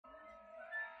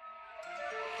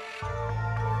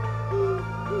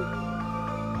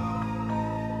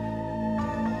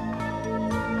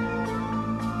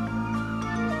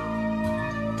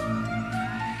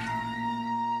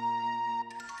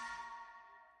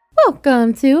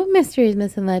Welcome to Mysteries,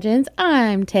 Myths, and Legends.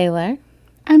 I'm Taylor.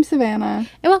 I'm Savannah.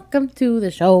 And welcome to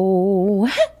the show.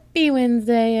 Happy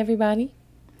Wednesday, everybody.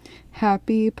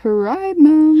 Happy Pride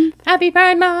Month. Happy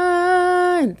Pride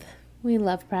Month. We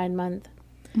love Pride Month.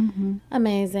 Mm-hmm.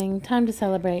 Amazing. Time to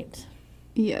celebrate.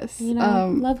 Yes. You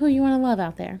know, love who you want to love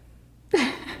out there.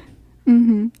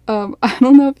 Mm-hmm. I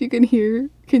don't know if you can hear.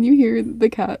 Can you hear the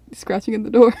cat scratching at the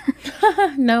door?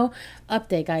 No.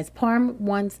 Update, guys. Parm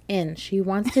wants in. She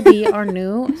wants to be our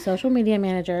new social media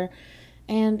manager.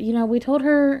 And, you know, we told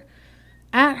her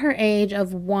at her age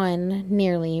of 1,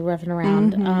 nearly, roughing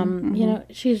around, you know,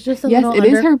 she's just a little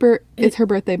Yes, it's her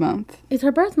birthday month. It's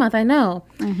her birth month, I know.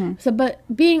 Mm-hmm. So, but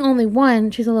being only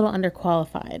 1, she's a little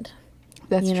underqualified.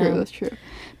 That's true. That's true.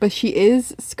 But she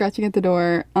is scratching at the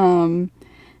door.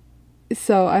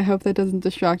 So I hope that doesn't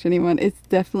distract anyone. It's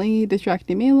definitely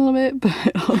distracting me a little bit, but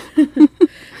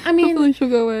I mean, hopefully she'll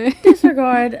go away.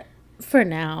 Disregard for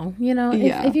now. You know,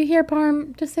 if you hear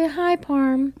Parm, just say hi,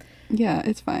 Parm. Yeah,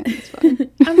 it's fine. It's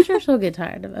fine. I'm sure she'll get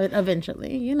tired of it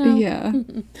eventually, you know? Yeah.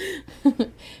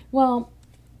 Well,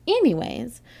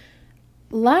 anyways,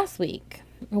 last week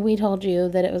we told you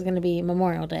that it was going to be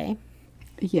Memorial Day.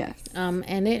 Yes.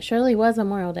 And it surely was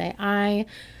Memorial Day. I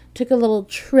took a little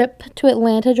trip to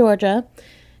Atlanta, Georgia.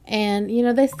 And, you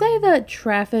know, they say that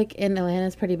traffic in Atlanta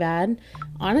is pretty bad.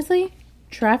 Honestly,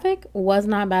 traffic was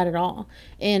not bad at all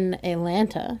in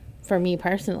Atlanta for me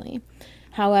personally.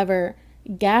 However,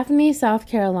 Gaffney, South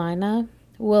Carolina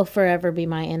will forever be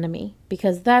my enemy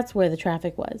because that's where the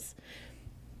traffic was.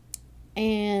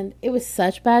 And it was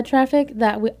such bad traffic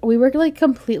that we were like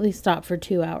completely stopped for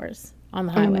 2 hours on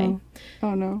the highway.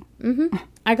 Oh no. Mm-hmm.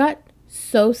 I got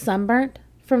so sunburnt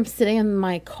from sitting in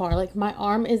my car. Like my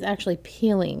arm is actually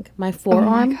peeling, my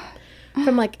forearm.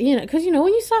 From like, you know, because, you know,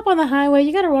 when you stop on the highway,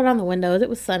 you got to roll down the windows. It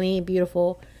was sunny,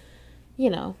 beautiful. You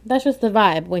know, that's just the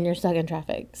vibe when you're stuck in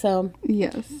traffic. So,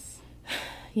 yes.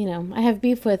 You know, I have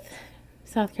beef with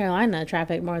South Carolina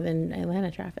traffic more than Atlanta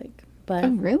traffic. But, oh,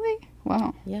 really?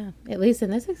 Wow. Yeah, at least in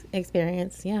this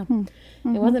experience, yeah.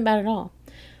 Mm-hmm. It wasn't bad at all.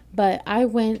 But I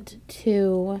went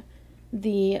to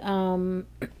the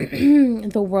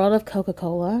the world of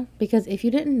Coca-Cola because if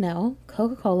you didn't know,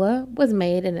 Coca-Cola was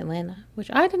made in Atlanta, which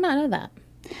I did not know that.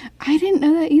 I didn't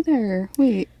know that either.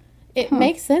 Wait. It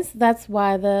makes sense. That's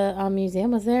why the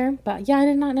museum was there. But yeah, I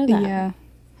did not know that. Yeah.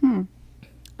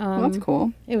 Well, that's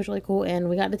cool. It was really cool. And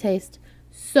we got to taste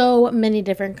so many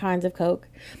different kinds of Coke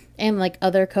and like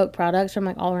other Coke products from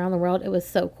like all around the world. It was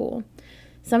so cool.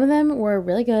 Some of them were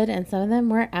really good and some of them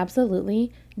were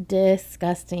absolutely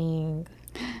disgusting.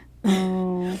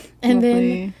 Oh, and lovely.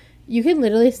 then you could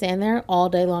literally stand there all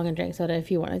day long and drink soda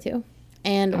if you wanted to.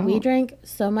 And we drank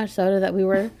so much soda that we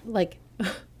were like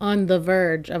on the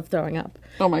verge of throwing up.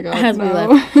 Oh my God. As we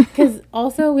left. Because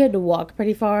also we had to walk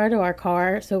pretty far to our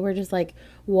car. So we're just like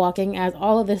walking as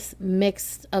all of this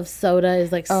mix of soda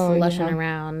is like slushing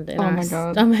around in our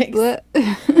stomachs.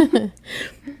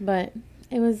 But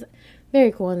it was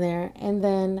very cool in there. And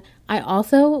then I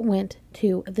also went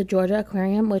to the Georgia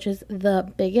Aquarium, which is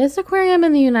the biggest aquarium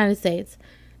in the United States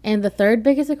and the 3rd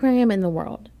biggest aquarium in the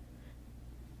world.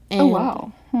 And oh,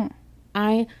 wow.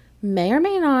 I may or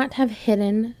may not have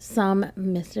hidden some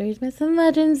Mysteries, Myths, and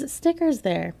Legends stickers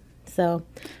there. So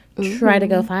try to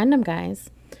go find them, guys.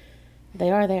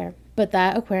 They are there. But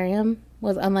that aquarium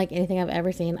was unlike anything I've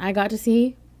ever seen. I got to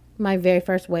see my very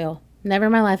first whale. Never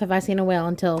in my life have I seen a whale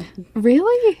until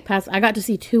really I got to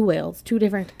see 2 whales, 2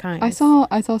 different kinds. I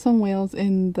saw some whales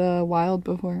in the wild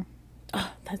before.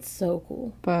 Oh, that's so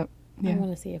cool. But yeah. I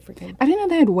want to see a freaking. I didn't know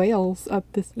they had whales up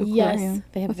this aquarium. Yes,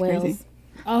 they have that's whales. Crazy.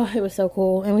 Oh, it was so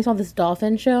cool. And we saw this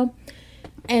dolphin show,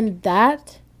 and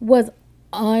that was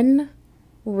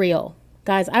unreal,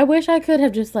 guys. I wish I could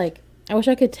have I wish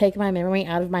I could take my memory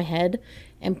out of my head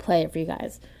and play it for you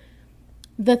guys.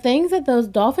 The things that those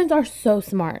dolphins are so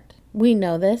smart. We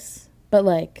know this, but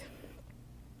like,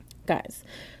 guys,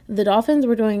 the dolphins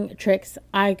were doing tricks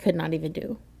I could not even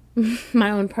do. My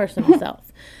own personal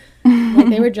self. Like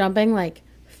they were jumping like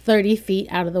 30 feet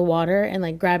out of the water and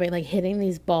like grabbing, like hitting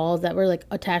these balls that were like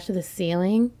attached to the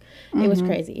ceiling. It was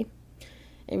crazy.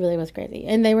 It really was crazy.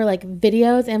 And they were like,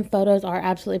 videos and photos are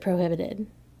absolutely prohibited.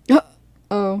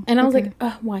 Oh. And I was like,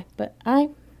 why? But I,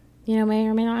 you know, may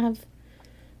or may not have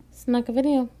snuck a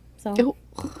video. So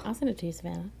I'll send it to you,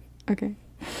 Savannah. Okay.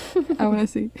 I want to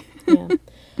see. Yeah.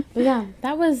 But yeah,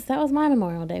 that was my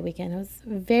Memorial Day weekend. It was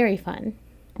very fun.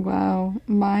 Wow.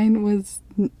 Mine was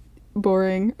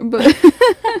boring, but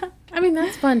I mean,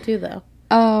 that's fun too, though.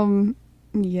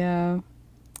 Yeah.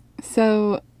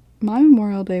 So my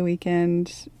Memorial Day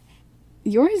weekend,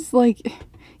 yours, like,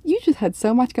 you just had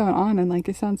so much going on, and like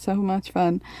it sounds so much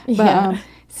fun. But Yeah.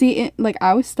 see, like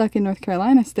I was stuck in North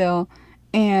Carolina still,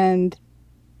 and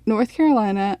North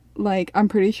Carolina, like I'm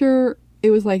pretty sure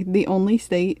it was like the only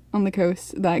state on the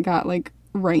coast that got like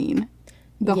rain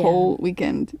the Yeah. whole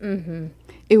weekend. Mm-hmm.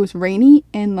 It was rainy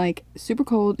and like super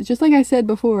cold. Just like I said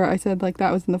before, I said like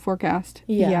that was in the forecast.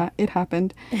 Yeah. It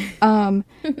happened.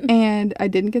 And I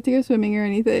didn't get to go swimming or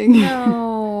anything.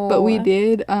 No. But we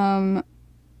did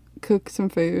cook some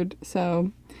food.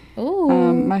 So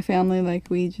Ooh. my family, like,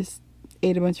 we just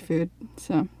ate a bunch of food.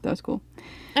 So that was cool.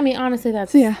 I mean, honestly,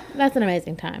 that's So yeah. that's an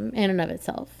amazing time in and of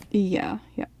itself. Yeah.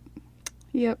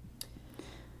 Yep.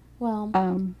 Well,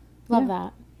 yeah. love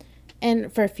that.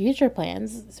 And for future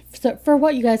plans, so for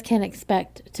what you guys can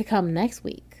expect to come next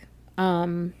week,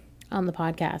 on the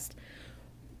podcast,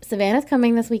 Savannah's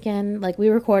coming this weekend. Like, we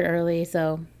record early,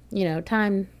 so you know,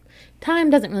 time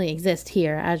doesn't really exist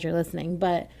here as you're listening.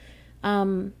 But,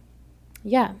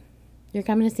 yeah, you're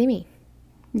coming to see me.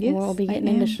 Yes, We'll be getting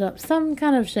I into am. some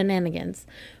kind of shenanigans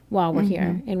while we're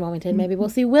here in Wilmington. Maybe we'll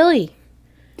Mhm. see Willie.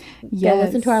 Yes. Go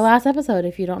listen to our last episode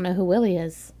if you don't know who Willie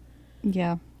is.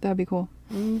 Yeah, that'd be cool.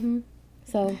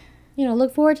 So, you know,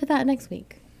 look forward to that next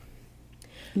week.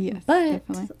 Yes, But,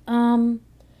 definitely.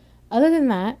 other than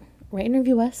that, rate and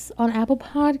review us on Apple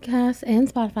Podcasts and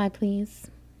Spotify, please.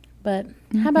 But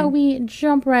how about we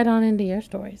jump right on into your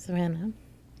story, Savannah?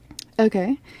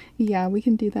 Okay. Yeah, we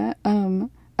can do that.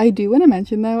 I do want to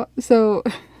mention though, so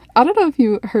I don't know if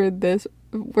you heard this.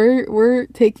 We're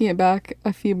taking it back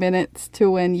a few minutes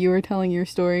to when you were telling your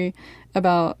story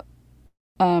about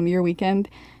your weekend.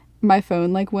 My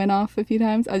phone like went off a few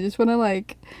times. I just want to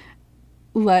like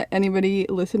let anybody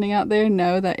listening out there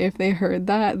know that if they heard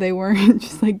that, they weren't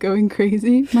just like going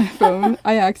crazy. My phone,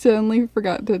 I accidentally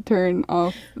forgot to turn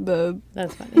off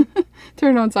That's funny.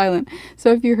 turn on silent.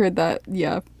 So if you heard that,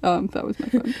 yeah, that was my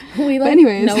phone. We But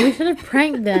anyways, no, we should have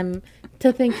pranked them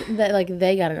to think that like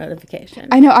they got a notification.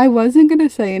 I know I wasn't gonna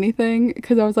say anything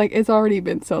because I was like, it's already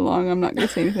been so long, I'm not gonna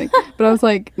say anything. But I was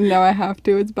like, no, I have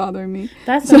to. It's bothering me.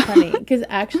 That's so funny because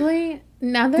actually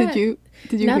now that Did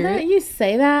you now hear that it? you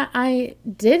say that, I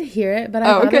did hear it, but I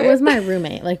Oh, thought it okay. was my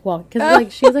roommate, like because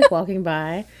like she was like walking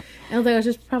by, and I was like, it was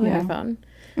just probably Yeah. her phone.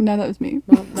 No, that was me.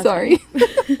 Well, that's Sorry.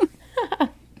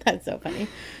 That's so funny.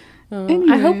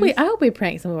 Anyways. I hope we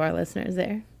prank some of our listeners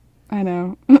there. I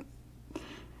know.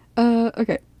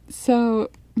 Okay. So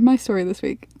my story this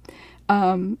week.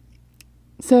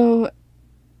 So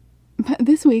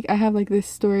this week I have like this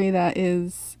story that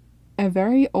is a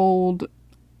very old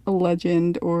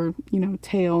legend or,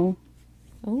 tale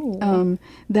Oh,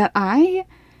 that I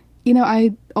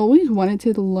always wanted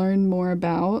to learn more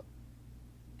about,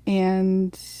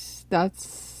 and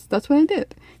that's what I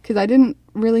did because I didn't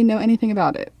really know anything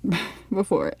about it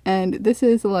before. And this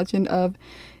is the legend of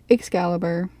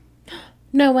Excalibur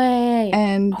no way!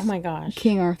 and Oh my gosh!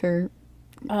 King Arthur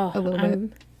Oh, a little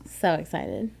I'm so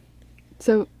excited.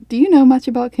 So, do you know much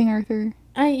about King Arthur?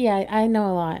 I know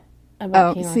a lot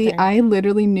about King See, Arthur. I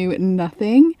literally knew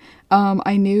nothing.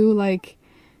 I knew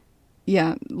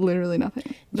literally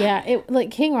nothing. Yeah, it like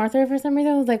King Arthur for some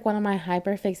reason was like one of my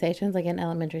hyper fixations like in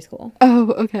elementary school.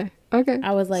 Oh, okay.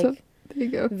 I was like So, there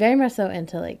you go. very much so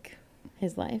into like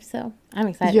his life, so I'm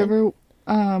excited.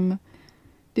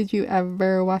 Did you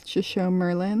ever watch the show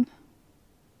Merlin?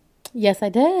 Yes, I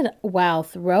did. Wow,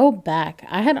 throwback.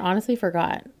 I had honestly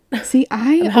forgot. See,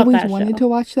 I About always that wanted show. to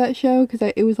watch that show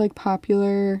because it was like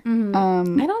popular. I don't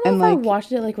know and if I like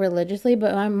watched it like religiously,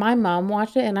 but my mom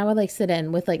watched it and I would like sit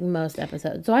in with like most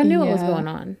episodes. So I knew what was Yeah. going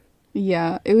on.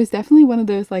 yeah, it was definitely one of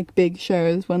those like big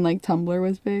shows when like Tumblr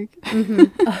was big.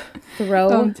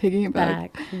 I'm taking it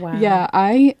back. Wow. Yeah,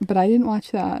 but I didn't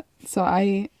watch that, so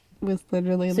I was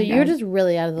literally So like, you're just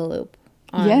really out of the loop.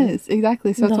 On yes,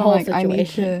 exactly. So the that's why whole I'm like,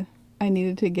 situation. I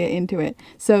needed to get into it.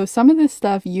 So some of this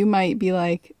stuff you might be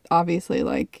like, obviously,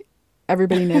 like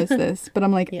everybody knows this, but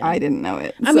I'm like, Yeah. I didn't know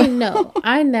it. I So- mean, no,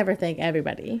 I never think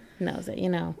everybody knows it, you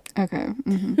know. Okay.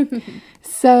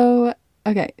 So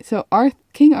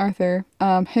King Arthur,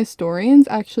 historians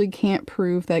actually can't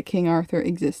prove that King Arthur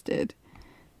existed.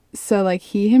 So like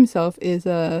he himself is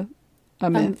a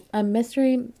myth. A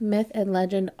mystery, myth, and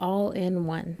legend all in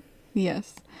one.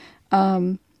 Yes.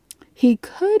 He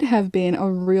could have been a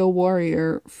real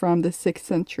warrior from the 6th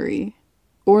century,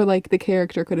 or like the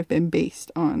character could have been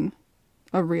based on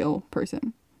a real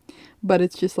person. But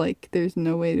it's just like there's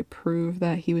no way to prove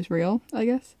that he was real, I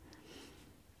guess.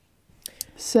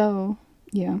 So,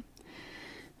 yeah.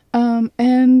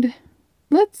 And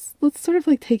let's sort of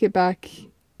like take it back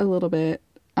a little bit.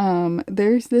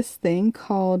 There's this thing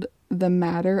called the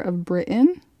Matter of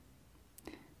Britain.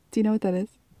 Do you know what that is?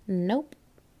 Nope.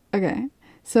 Okay.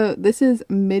 So this is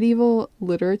medieval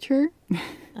literature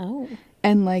Oh,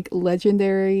 and like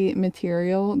legendary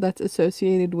material that's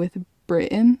associated with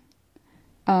Britain.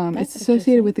 that's It's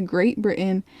associated interesting. with Great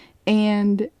Britain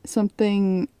and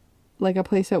something like a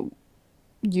place that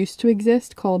used to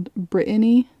exist called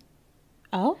Brittany,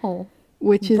 Oh,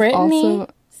 which is Britney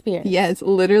also, Spears. yes,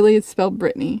 literally it's spelled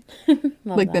Brittany,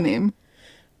 Love like the that. name.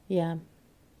 Yeah.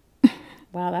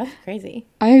 Wow, that's crazy.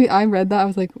 I read that, I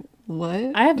was like,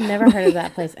 what? I have never heard of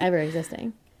that place ever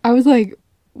existing. I was like,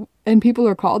 and people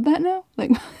are called that now?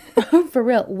 Like, For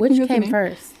real, like which that's the came name?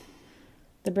 first?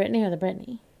 The Britney or the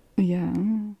Britney?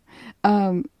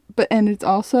 Yeah. But and it's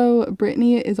also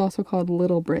Brittany is also called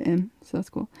Little Britain, so that's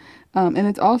cool. And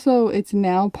it's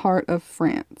now part of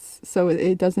France, so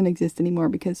it doesn't exist anymore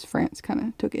because France kind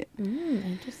of took it.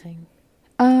 Interesting.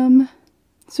 Um,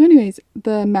 so anyways,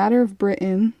 the Matter of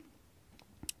Britain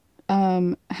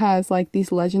has like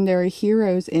these legendary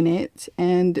heroes in it,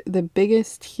 and the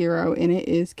biggest hero in it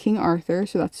is King Arthur,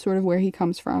 so that's sort of where he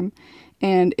comes from.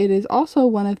 And it is also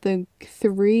one of the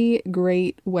three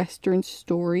great Western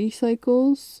story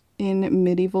cycles in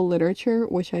medieval literature,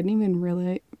 which I didn't even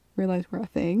really realize were a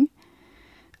thing.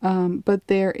 But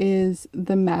there is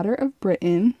the Matter of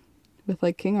Britain with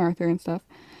like King Arthur and stuff,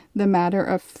 the Matter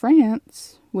of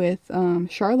France with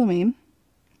Charlemagne,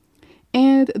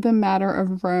 and the Matter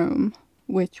of Rome,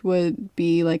 which would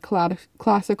be like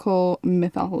classical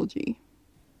mythology.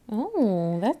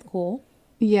 Oh, that's cool.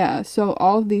 Yeah, so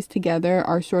all of these together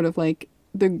are sort of like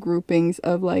the groupings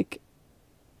of like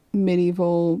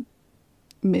medieval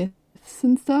myths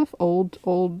and stuff, old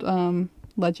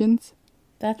legends.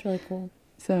 That's really cool.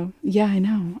 So, yeah, I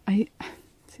know. I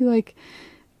see like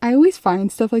I always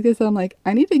find stuff like this and I'm like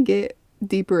I need to get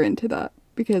deeper into that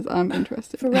because I'm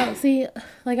interested. For real. See,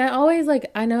 like I always like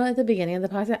I know at the beginning of the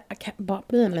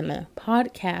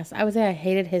podcast, I would say I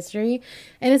hated history,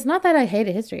 and it's not that I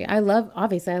hated history. I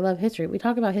love history. We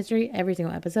talk about history every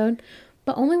single episode,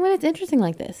 but only when it's interesting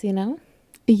like this, you know?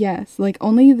 Yes, like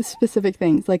only the specific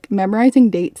things, like memorizing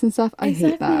dates and stuff. I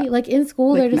hate Exactly. that. Like in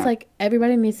school, they're Like just no. like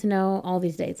everybody needs to know all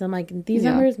these dates. I'm like these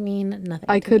Yeah. numbers mean nothing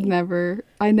I to could me. never.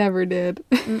 I never did.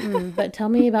 But tell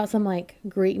me about some like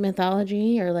Greek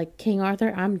mythology or like King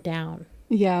Arthur. I'm down.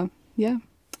 Yeah. Yeah.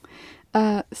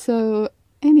 So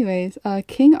anyways,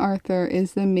 King Arthur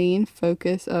is the main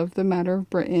focus of the Matter of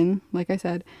Britain, like I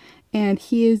said, and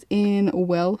he is in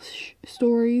Welsh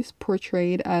stories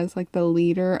portrayed as like the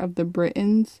leader of the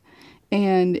Britons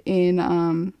and in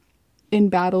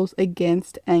battles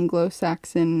against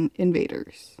Anglo-Saxon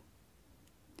invaders.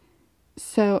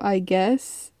 So I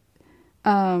guess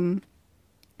in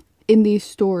these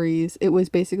stories it was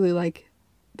basically like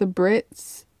the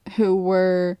Brits who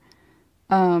were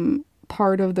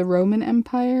part of the Roman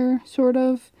Empire, sort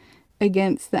of,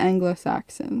 against the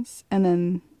Anglo-Saxons. And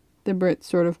then the Brits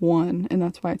sort of won, and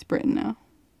that's why it's Britain now.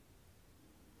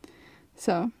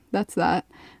 So that's that.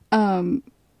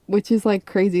 Which is like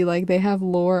crazy. Like they have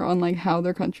lore on like how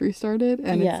their country started,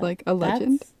 and it's Yeah, like a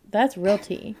legend. that's real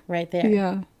tea right there.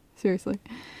 Yeah, seriously.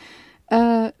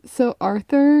 So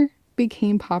Arthur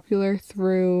became popular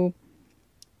through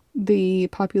the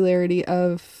popularity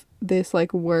of this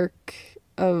like work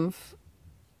of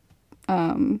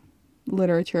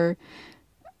literature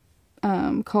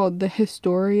called the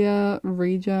Historia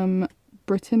Regum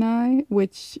Britanniae,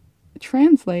 which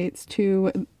translates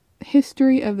to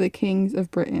History of the Kings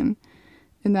of Britain,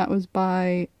 and that was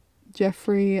by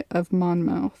Geoffrey of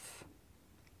Monmouth.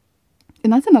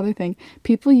 And that's another thing.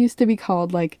 People used to be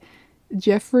called like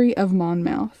Geoffrey of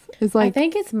Monmouth. Is I like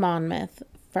think it's Monmouth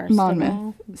first of Monmouth.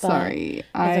 all, but Sorry, it's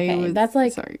I okay. was That's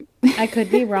like sorry. I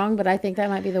could be wrong, but I think that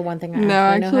might be the one thing I No,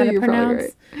 actually know how actually, to you're probably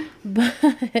right.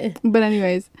 pronounce. But But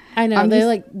anyways, I know I'm they're just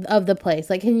like of the place.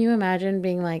 Like, can you imagine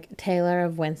being like Taylor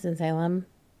of Winston-Salem?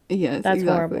 yes, That's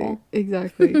exactly, horrible.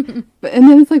 exactly. But and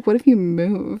then it's like, what if you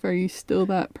move? Are you still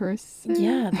that person?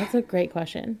 Yeah, that's a great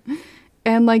question.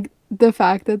 And like the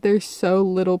fact that there's so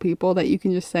little people that you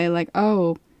can just say like,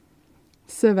 oh,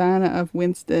 Savannah of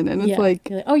Winston, and it's Yeah. like,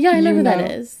 You're like, oh yeah, I know who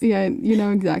that is. yeah, you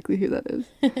know exactly who that is.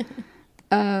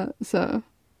 So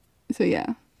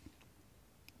yeah.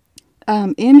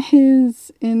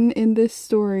 In this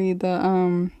story,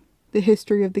 the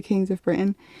history of the kings of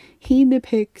Britain, he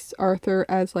depicts Arthur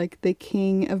as like the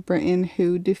king of Britain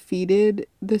who defeated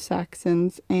the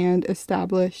Saxons and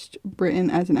established Britain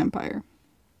as an empire.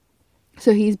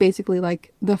 So he's basically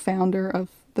like the founder of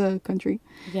the country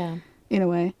Yeah. in a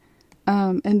way.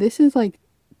 And this is like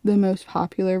the most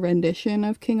popular rendition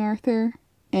of King Arthur,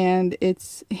 and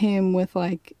it's him with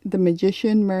like the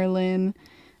magician Merlin,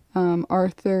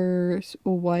 Arthur's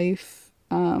wife,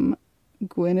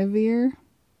 Guinevere,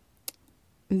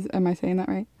 Am I saying that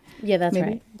right? Yeah, that's Maybe?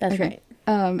 right. That's Okay.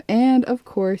 right. And of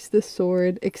course, the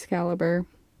sword Excalibur.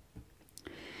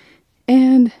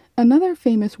 And another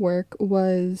famous work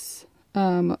was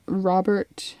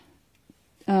Robert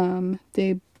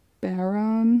de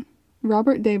Baron,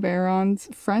 Robert de Baron's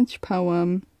French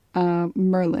poem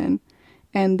Merlin.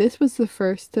 And this was the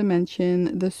first to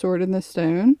mention the sword and the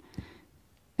stone,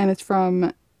 and it's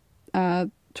from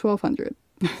 1200.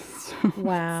 So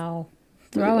Wow.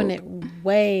 really Throwing old. it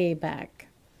way back.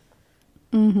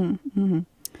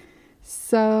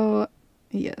 So,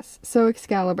 yes. So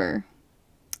Excalibur.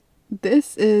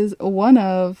 This is one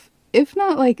of, if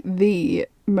not like the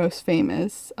most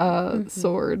famous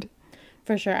sword.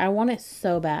 For sure. I want it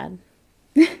so bad.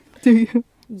 Do you?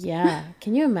 Yeah.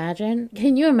 Can you imagine?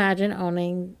 Can you imagine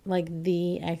owning like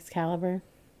the Excalibur?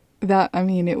 That, I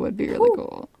mean, it would be really Whew.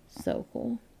 cool. So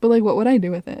cool. But like, what would I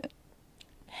do with it?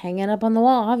 Hang it up on the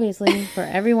wall, obviously, for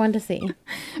everyone to see.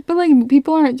 But like,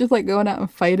 people aren't just like going out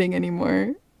and fighting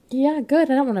anymore. Yeah,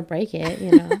 good. I don't want to break it,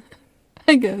 you know.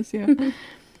 I guess, yeah.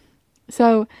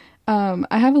 So, I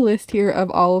have a list here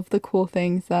of all of the cool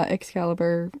things that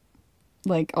Excalibur,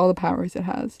 like all the powers it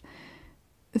has.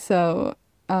 So,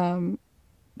 so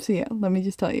yeah, let me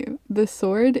just tell you. The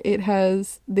sword, it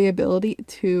has the ability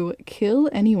to kill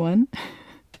anyone,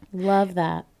 Love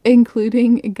that.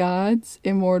 including gods,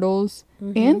 immortals,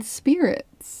 and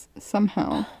spirits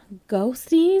somehow.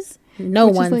 Ghosties? No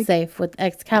Which is one's like, safe with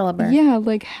Excalibur. yeah,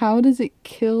 like how does it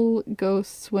kill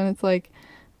ghosts when it's like,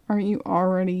 aren't you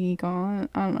already gone?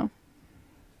 I don't know.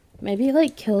 Maybe it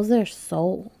like kills their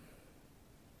soul.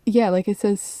 Yeah, like it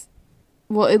says,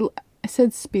 well, it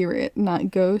said spirit, not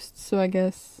ghost, so I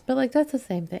guess, But like that's the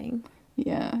same thing.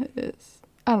 yeah, it is.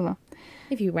 I don't know.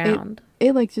 If you round.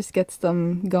 It like just gets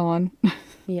them gone.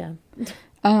 Yeah.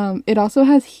 It also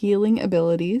has healing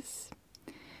abilities,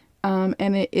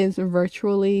 and it is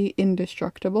virtually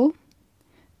indestructible,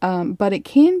 but it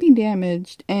can be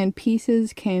damaged and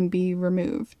pieces can be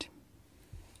removed.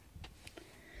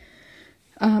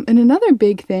 And another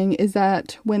big thing is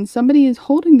that when somebody is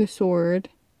holding the sword,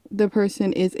 the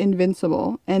person is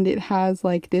invincible, and it has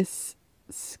like this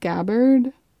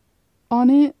scabbard on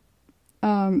it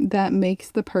that makes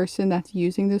the person that's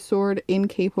using the sword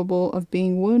incapable of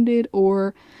being wounded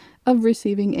or of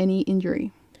receiving any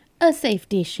injury. A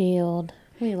safety shield.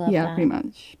 We love Yeah, that. pretty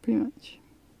much.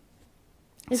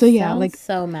 It So yeah, sounds like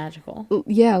so magical.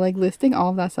 yeah, like listing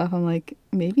all of that stuff, I'm like,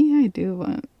 maybe I do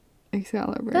want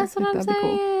Excalibur. That's what Like, I'm that'd be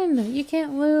cool. saying. You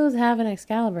can't lose having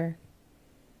Excalibur.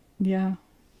 Yeah.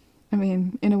 I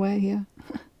mean, in a way, yeah.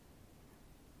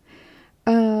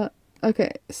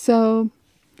 Okay, so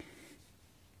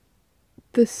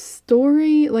the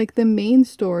story, like the main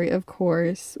story, of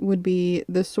course, would be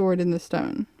the sword and the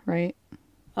stone, right?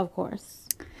 Of course.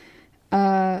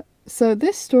 So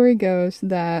this story goes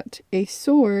that a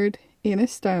sword in a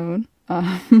stone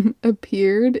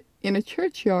appeared in a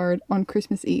churchyard on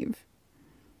Christmas Eve.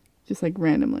 Just like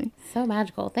randomly. So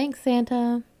magical. Thanks,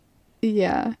 Santa.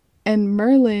 Yeah. And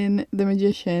Merlin, the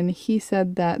magician, he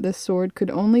said that the sword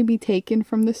could only be taken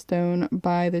from the stone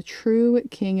by the true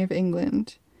King of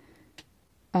England.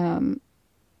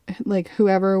 Like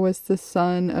whoever was the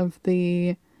son of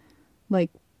the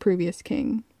like previous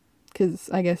king, because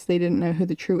I guess they didn't know who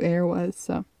the true heir was.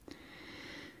 So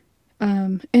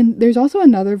and there's also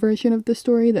another version of the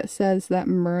story that says that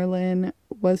Merlin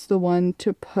was the one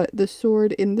to put the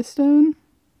sword in the stone,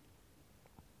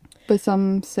 but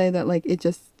some say that like it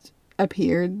just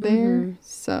appeared there.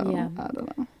 So Yeah. I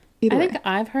don't know. Either I way. think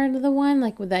I've heard of the one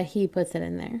like that he puts it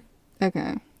in there.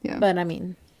 Okay, yeah. But I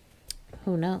mean,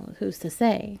 who knows? Who's to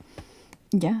say?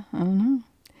 Yeah, I don't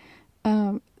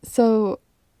know. So,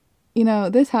 you know,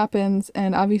 this happens,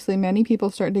 and obviously many people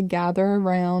start to gather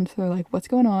around. So they're like, what's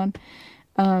going on?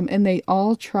 And they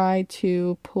all try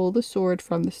to pull the sword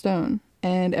from the stone,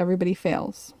 and everybody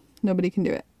fails. Nobody can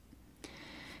do it.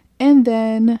 And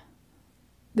then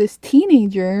this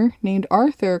teenager named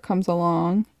Arthur comes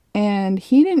along, and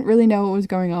he didn't really know what was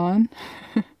going on.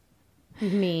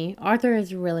 Me. Arthur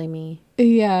is really me.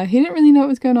 Yeah, he didn't really know what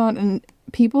was going on, and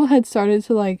people had started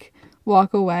to like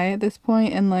walk away at this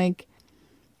point, and like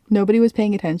nobody was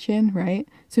paying attention, right?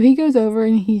 So he goes over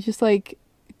and he just like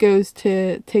goes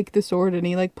to take the sword, and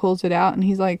he like pulls it out, and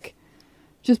he's like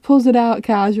just pulls it out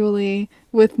casually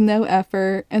with no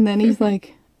effort, and then he's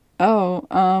like, oh,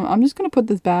 I'm just gonna put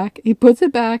this back. He puts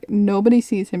it back, nobody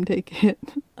sees him take it.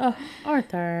 Oh,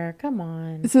 Arthur, come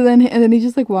on. So then he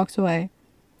just like walks away.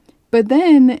 But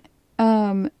then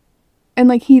and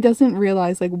like he doesn't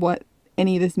realize like what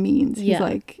any of this means. He's Yeah.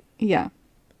 like, yeah.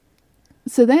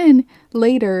 So then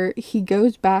later he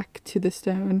goes back to the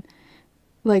stone,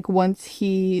 like once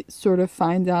he sort of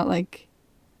finds out like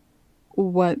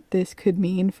what this could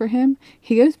mean for him,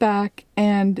 he goes back,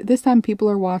 and this time people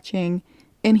are watching,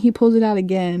 and he pulls it out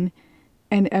again,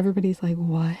 and everybody's like,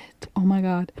 what? Oh my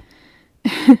god.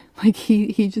 Like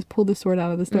he just pulled the sword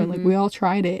out of the stone. Like we all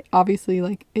tried it. Obviously,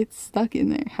 like it's stuck in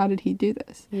there. How did he do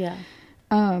this? Yeah.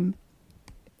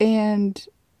 And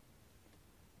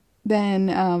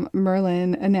then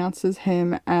Merlin announces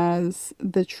him as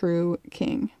the true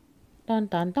king. Dun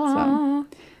dun dun.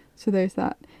 So there's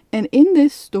that. And in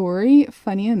this story,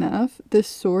 funny enough, the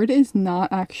sword is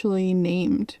not actually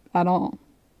named at all.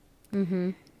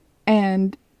 Mm-hmm.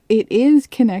 And it is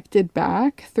connected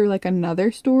back through like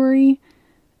another story,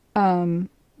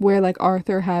 where like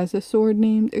Arthur has a sword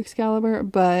named Excalibur,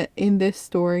 but in this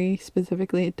story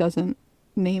specifically, it doesn't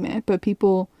name it. But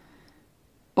people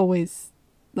always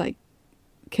like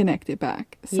connect it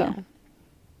back. So. Yeah.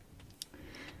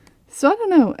 So I don't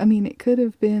know. I mean, it could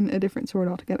have been a different sword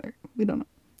altogether. We don't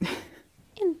know.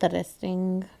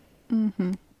 Interesting.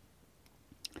 Mm-hmm.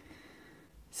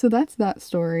 So that's that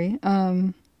story.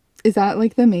 Is that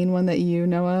like the main one that you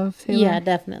know of, Taylor? Yeah,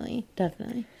 definitely.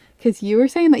 Definitely. Because you were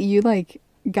saying that you like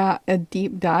got a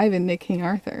deep dive into King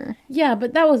Arthur. Yeah,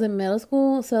 but that was in middle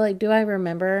school, so like, do I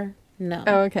remember? No.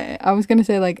 Oh, okay. I was gonna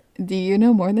say like, do you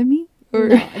know more than me? Or...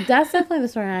 No, that's definitely the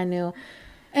story I knew.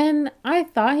 And I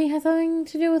thought he had something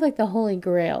to do with like the Holy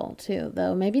Grail too,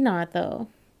 though. Maybe not, though.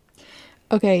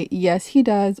 Okay, yes, he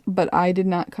does, but I did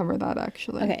not cover that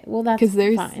actually. Okay, well that's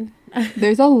fine.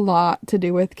 There's a lot to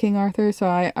do with King Arthur, so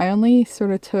I only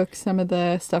sort of took some of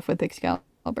the stuff with Excalibur.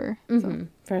 Mm-hmm,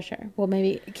 for sure. Well,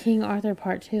 maybe King Arthur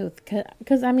Part 2,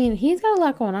 because I mean he's got a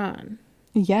lot going on.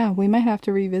 Yeah, we might have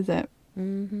to revisit.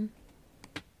 Mm-hmm.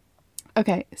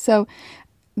 Okay, so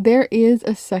there is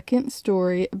a second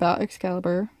story about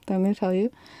Excalibur that I'm going to tell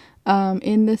you.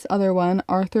 In this other one,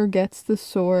 Arthur gets the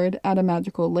sword at a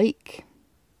magical lake.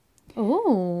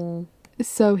 Oh.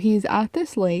 So he's at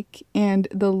this lake, and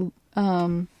the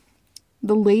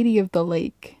lady of the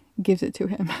lake gives it to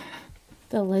him.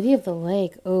 The Lady of the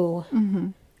Lake. Oh. Mm-hmm.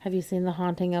 Have you seen The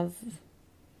Haunting of...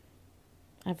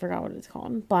 I forgot what it's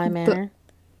called. Bly Manor?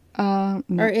 No.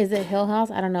 Or is it Hill House?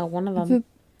 I don't know. One of them.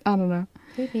 I don't know.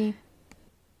 Creepy.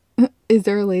 Is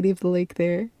there a Lady of the Lake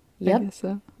there? Yep. I guess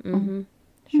so. Mm-hmm.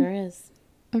 Sure is.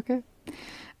 Okay.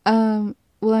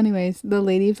 Well, anyways, the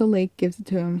Lady of the Lake gives it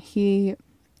to him. He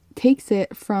takes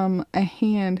it from a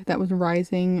hand that was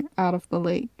rising out of the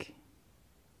lake.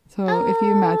 So if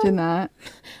you imagine that.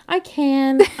 I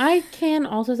can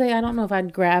also say I don't know if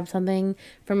I'd grab something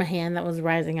from a hand that was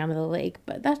rising out of the lake,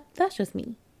 but that's just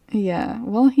me. Yeah,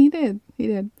 well, he did.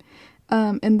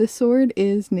 And the sword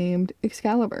is named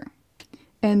Excalibur.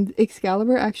 And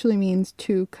Excalibur actually means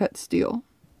to cut steel.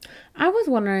 I was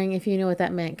wondering if you knew what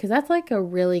that meant, because that's like a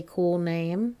really cool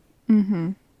name.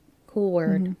 Mm-hmm. Cool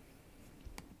word. Mm-hmm.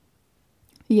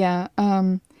 Yeah,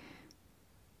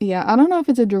 yeah, I don't know if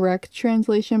it's a direct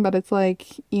translation, but it's like,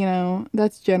 you know,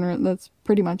 that's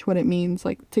pretty much what it means,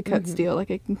 like to cut steel,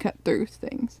 like it can cut through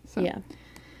things. So yeah.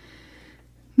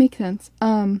 Makes sense.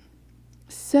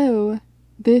 So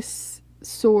this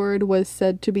sword was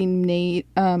said to be made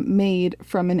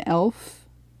from an elf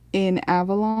in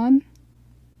Avalon.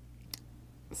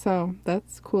 So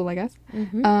that's cool, I guess.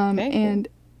 Mm-hmm. And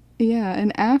yeah,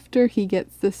 and after he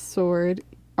gets this sword,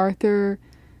 Arthur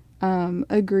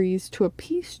agrees to a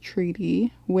peace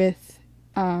treaty with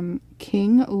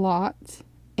King Lot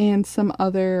and some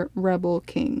other rebel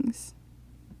kings.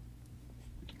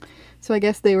 So I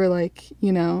guess they were like,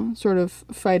 you know, sort of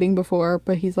fighting before,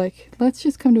 but he's like, let's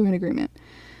just come to an agreement.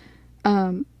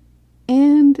 And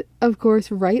of course,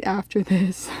 right after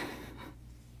this,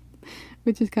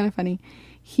 which is kind of funny,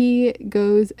 he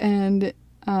goes and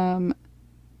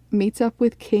meets up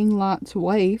with King Lot's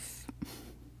wife,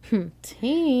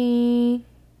 T.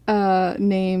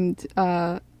 named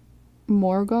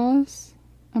Morgause.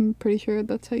 I'm pretty sure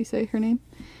that's how you say her name.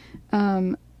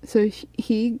 So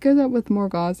he goes out with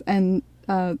Morgause and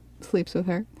sleeps with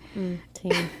her.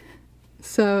 T.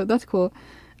 So that's cool.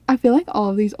 I feel like all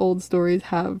of these old stories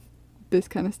have this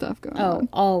kind of stuff going on.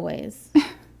 Oh, always.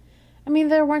 I mean,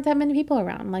 there weren't that many people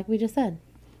around, like we just said.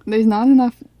 There's not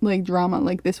enough like drama.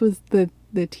 Like this was the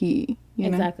tea. You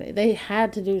know? Exactly. They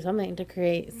had to do something to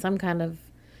create some kind of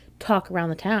talk around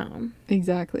the town.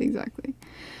 Exactly.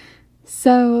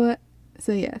 So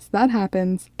yes, that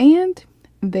happens, and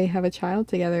they have a child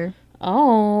together.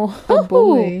 Oh, a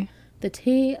boy. The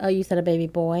tea. Oh, you said a baby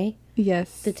boy.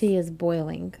 Yes. The tea is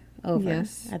boiling over.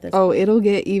 Yes. At this point. point. It'll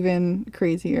get even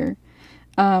crazier.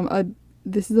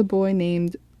 This is a boy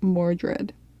named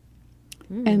Mordred,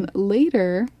 and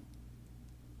later,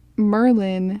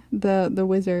 Merlin, the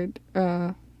wizard,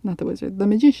 not the wizard, the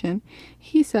magician,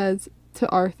 he says to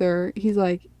Arthur, he's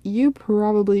like, you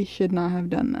probably should not have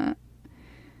done that.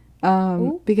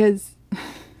 Ooh. Because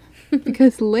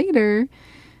because later,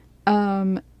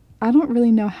 I don't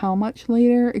really know how much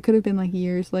later, it could have been like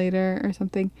years later or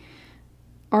something,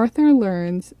 Arthur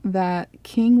learns that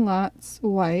King Lot's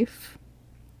wife,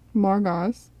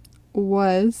 Morgause,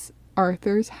 was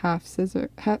Arthur's half-sister.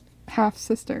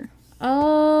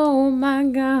 Oh my I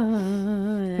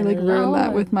God. like ruined that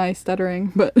Lord. with my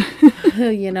stuttering, but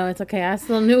You know, it's okay. I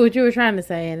still knew what you were trying to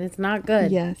say, and it's not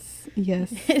good. yes.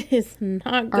 It is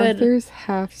not good. Arthur's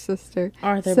half-sister.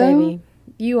 Arthur, So, baby,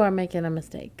 you are making a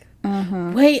mistake.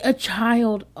 uh-huh. Wait, a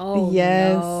child. Oh,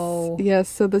 Yes. no. Yes,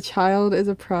 so the child is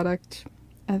a product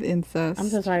of incest. I'm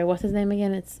so sorry. What's his name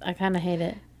again? I kind of hate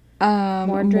it.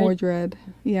 Mordred? Mordred.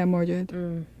 Yeah,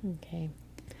 Mordred. Okay.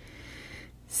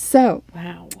 So,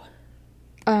 Wow.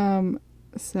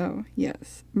 so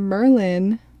yes,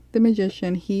 Merlin, the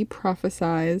magician, he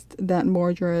prophesied that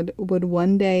Mordred would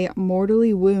one day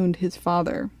mortally wound his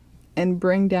father and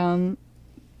bring down,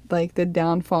 like, the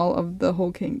downfall of the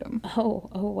whole kingdom. Oh,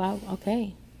 wow.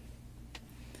 Okay.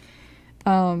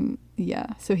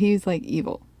 Yeah, so he's, like,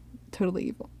 evil. Totally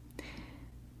evil.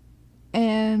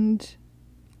 And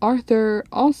Arthur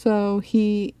also,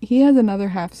 he has another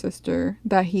half-sister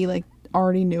that he, like,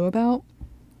 already knew about.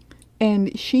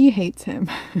 And she hates him.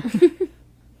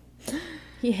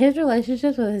 His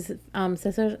relationships with his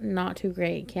sisters, not too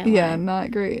great. Can't lie. Yeah, not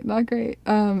great. Not great.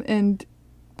 And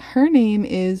her name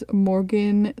is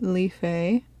Morgan Le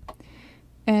Fay.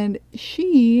 And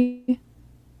she,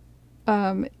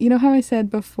 you know how I said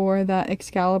before that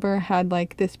Excalibur had,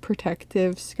 like, this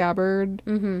protective scabbard?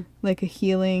 Mm-hmm. Like a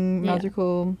healing,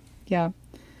 magical,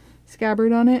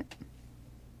 scabbard on it?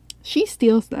 She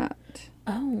steals that.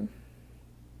 Oh.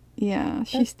 Yeah,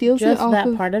 she steals it Just off that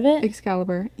of part of it?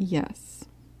 Excalibur. Yes.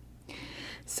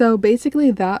 So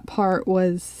basically that part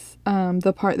was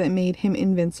the part that made him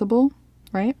invincible,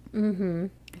 right? Mm-hmm.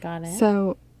 Got it.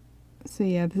 So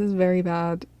yeah, this is very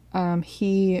bad.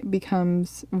 He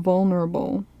becomes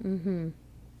vulnerable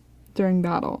during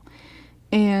battle.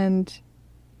 And,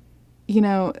 you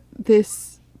know,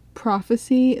 this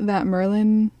prophecy that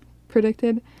Merlin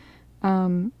predicted,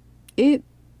 it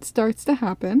starts to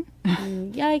happen.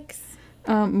 Yikes.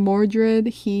 Mordred,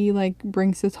 he, like,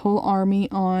 brings his whole army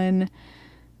on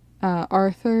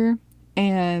Arthur,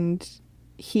 and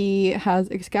he has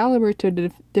Excalibur to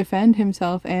defend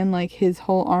himself and, like, his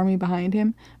whole army behind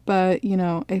him. But, you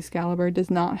know, Excalibur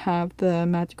does not have the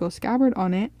magical scabbard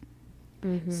on it.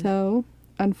 So,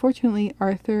 unfortunately,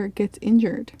 Arthur gets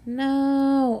injured.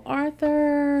 No,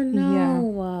 Arthur,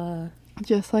 no. Yeah.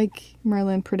 Just like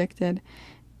Merlin predicted.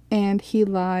 And he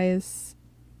lies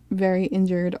very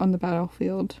injured on the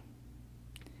battlefield.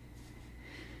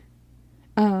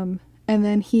 And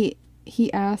then he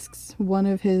asks one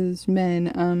of his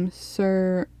men,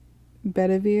 Sir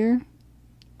Bedivere.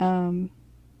 I'm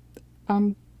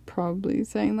probably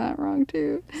saying that wrong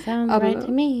too. Sounds right to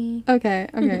me.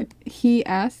 Okay. He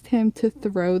asked him to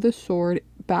throw the sword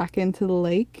back into the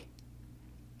lake,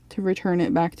 to return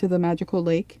it back to the magical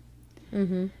lake.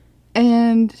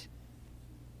 And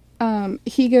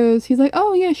he's like,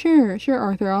 oh yeah, sure,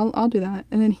 Arthur, I'll do that.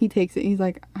 And then he takes it. He's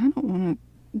like, I don't want to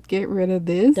get rid of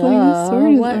this. Duh, like, this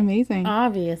sword is amazing.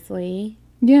 Obviously.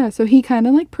 Yeah, so he kind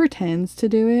of, like, pretends to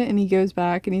do it, and he goes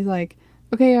back and he's like,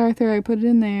 okay, Arthur, I put it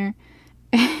in there.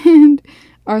 And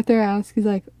Arthur asks, he's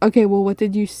like, okay, well, what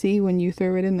did you see when you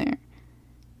threw it in there?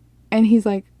 And he's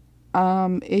like,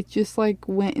 it just, like,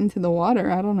 went into the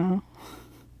water. I don't know.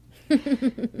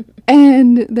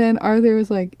 And then Arthur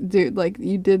was like, dude, like,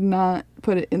 you did not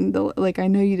put it in the, like, I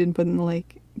know you didn't put it in the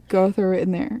lake. Go throw it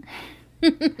in there.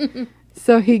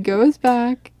 So he goes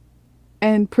back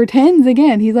and pretends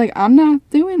again. He's like, I'm not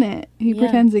doing it. He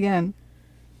pretends again.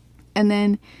 And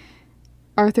then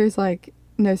Arthur's like,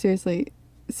 no, seriously.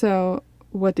 So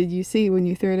what did you see when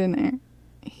you threw it in there?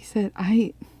 He said,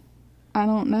 I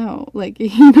don't know. Like,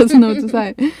 he doesn't know what to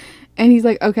say. And he's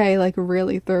like, okay, like,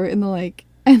 really, throw it in the lake.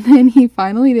 And then he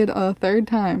finally did on the third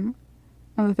time.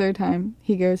 On the third time,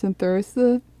 he goes and throws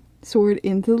the sword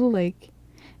into the lake,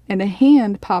 and a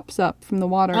hand pops up from the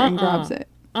water and grabs it.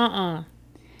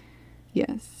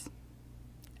 Yes.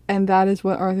 And that is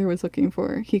what Arthur was looking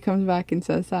for. He comes back and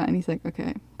says that, and he's like,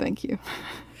 okay, thank you.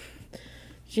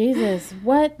 Jesus,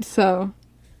 what? So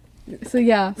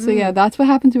yeah, that's what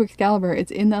happened to Excalibur.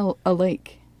 It's in a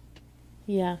lake.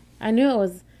 Yeah, I knew it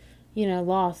was,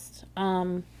 lost.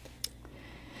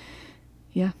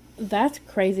 Yeah. That's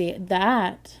crazy.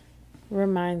 That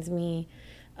reminds me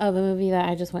of a movie that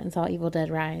I just went and saw, Evil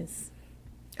Dead Rise.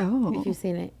 Oh, If you've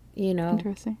seen it,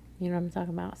 interesting. you know what I'm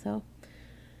talking about. So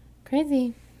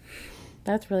crazy.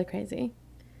 That's really crazy.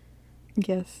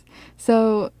 Yes.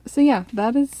 So yeah,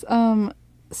 that is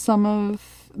some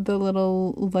of the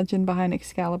little legend behind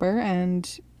Excalibur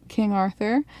and King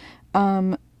Arthur.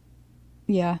 Um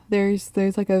yeah, there's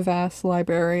like a vast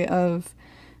library of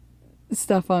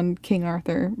stuff on King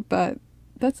Arthur, but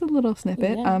that's a little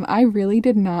snippet. Yeah. I really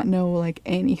did not know like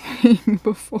anything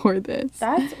before this.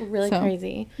 That's really So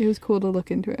crazy. it was cool to look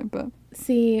into it, but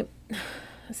See,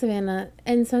 Savannah,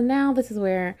 and so now this is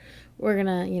where we're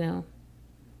gonna,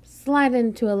 slide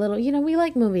into a little, we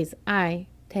like movies.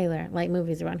 Taylor, like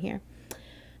movies around here.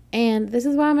 And this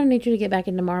is why I'm going to need you to get back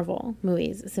into Marvel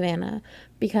movies, Savannah,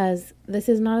 because this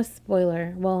is not a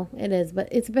spoiler. Well, it is, but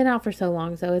it's been out for so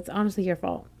long, so it's honestly your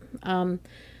fault.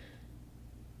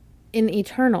 In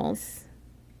Eternals,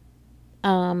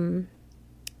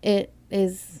 it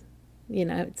is,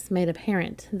 it's made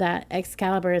apparent that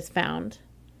Excalibur is found,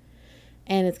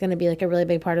 and it's going to be like a really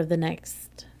big part of the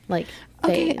next, like,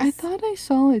 phase. okay, I thought I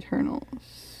saw Eternals.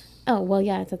 Oh, well,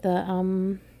 yeah, it's at the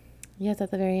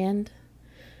very end.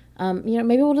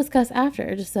 Maybe we'll discuss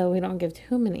after, just so we don't give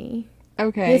too many.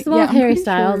 Okay. It's the one yeah, with I'm Harry pretty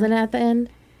Styles sure. in it at the end.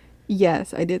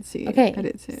 Yes, I did see it. Okay, I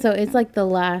did see it. so it's like the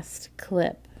last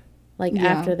clip, like Yeah.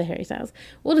 after the Harry Styles.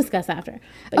 We'll discuss after.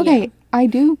 But Okay, yeah. I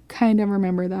do kind of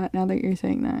remember that now that you're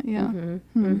saying that. Yeah.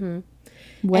 When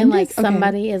And like did- okay.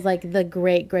 somebody is like the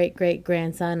great great great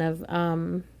grandson of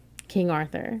King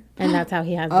Arthur, and that's how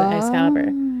he has the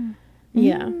Excalibur.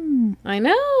 Yeah, I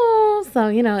know. So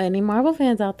any Marvel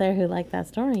fans out there who like that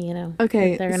story,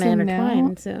 Okay, they're gonna so intertwine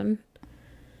now- soon.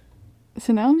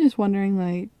 So now I'm just wondering,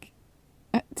 like,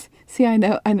 see, I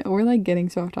know, we're like getting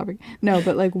so off topic. No,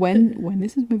 but like, when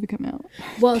does this movie come out?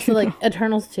 Well, so like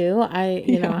Eternals 2, I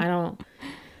don't.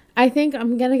 I think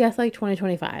I'm gonna guess like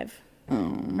 2025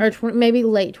 or maybe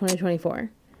late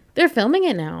 2024. They're filming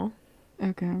it now.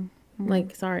 Okay.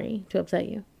 Like, sorry to upset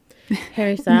you.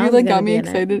 Harry Styles. You like is got gonna me be in it.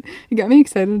 excited. You got me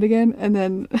excited again, and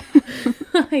then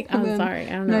Like, I'm then- sorry.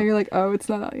 I don't now know. you're like, oh, it's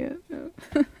not out yet. No.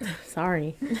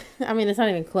 Sorry. I mean, it's not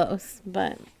even close,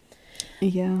 but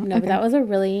Yeah. no. okay. But that was a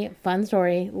really fun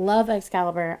story. Love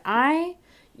Excalibur. Why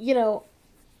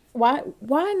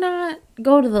not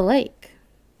go to the lake?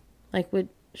 Like,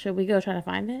 should we go try to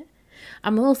find it?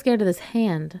 I'm a little scared of this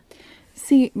hand.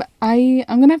 See, but I'm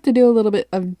gonna have to do a little bit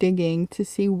of digging to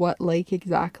see what lake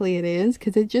exactly it is,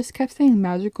 because it just kept saying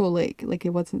magical lake, like it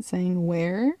wasn't saying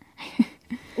where.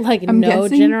 Like, I'm no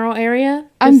guessing- general area?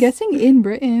 I'm Just- guessing in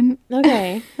Britain.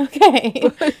 Okay. Okay.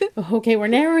 Okay, we're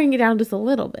narrowing it down just a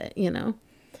little bit,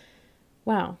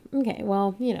 Wow. Okay,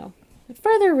 well,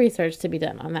 further research to be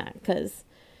done on that, because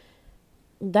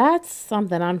that's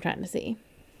something I'm trying to see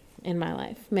in my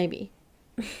life, maybe.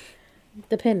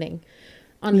 Depending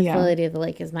on if Yeah. the lady of the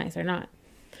lake is nice or not.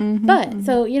 Mhm, But,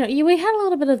 so, we had a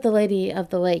little bit of the lady of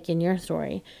the lake in your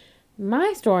story.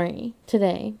 My story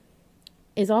today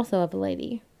is also of a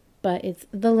lady, but it's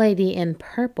the lady in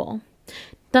purple.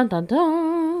 Dun dun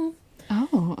dun.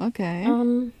 Oh, okay.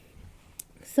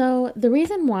 So the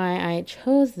reason why I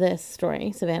chose this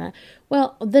story, Savannah,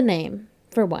 well, the name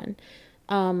for one,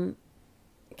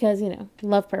 because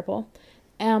love purple.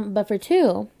 But for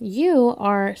two, you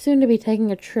are soon to be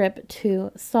taking a trip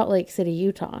to Salt Lake City,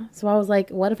 Utah. So I was like,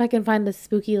 what if I can find a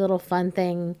spooky little fun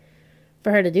thing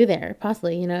for her to do there?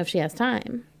 Possibly, if she has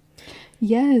time.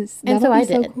 Yes, And that'll so be I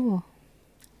so did. cool.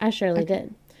 I surely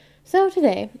did. So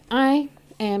today, I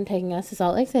am taking us to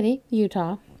Salt Lake City,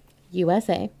 Utah,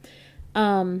 USA.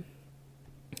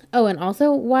 Oh, and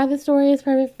also why the story is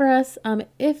perfect for us.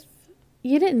 If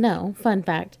you didn't know, fun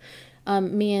fact,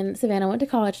 me and Savannah went to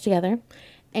college together,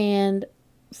 and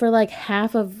for like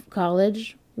half of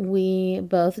college, we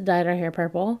both dyed our hair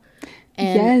purple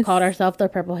and Yes. called ourselves the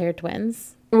Purple Hair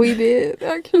Twins. We did,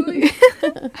 actually.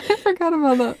 I forgot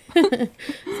about that.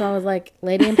 So I was like,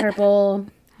 Lady in Purple,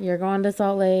 you're going to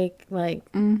Salt Lake, like,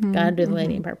 gotta do the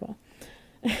Lady in Purple.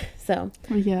 So,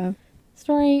 Yeah.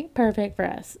 story perfect for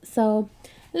us. So,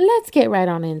 let's get right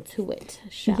on into it,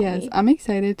 shall Yes, we? I'm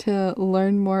excited to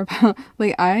learn more about,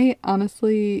 like, I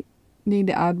honestly need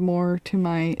to add more to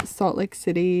my Salt Lake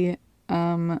City,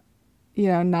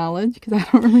 knowledge, because I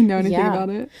don't really know anything Yeah. about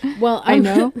it. Well, I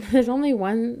know. there's only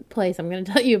one place I'm going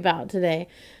to tell you about today.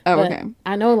 Oh, but okay.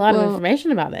 I know a lot of Well,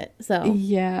 information about it. So,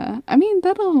 Yeah, I mean,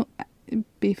 that'll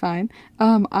be fine.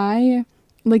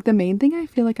 The main thing I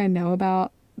feel like I know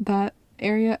about that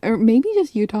area, or maybe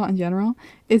just Utah in general,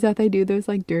 is that they do those,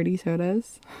 like, dirty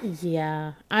sodas.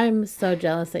 yeah, I'm so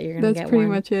jealous that you're going to That's get pretty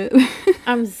one. much it.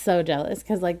 I'm so jealous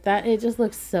because, like, that, it just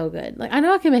looks so good. Like, I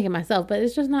know I can make it myself, but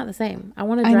it's just not the same. I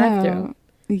want to I drive know.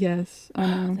 through. Yes, I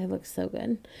know. They look so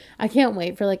good. I can't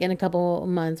wait for like in a couple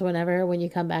months, whenever when you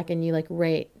come back and you like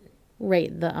rate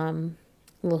the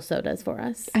little sodas for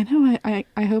us. I know.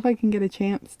 I hope I can get a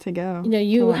chance to go. You know, to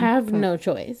you one, have but- no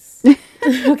choice.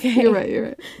 Okay. You're right. You're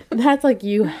right. That's like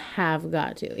you have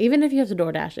got to. Even if you have to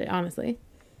DoorDash it, honestly.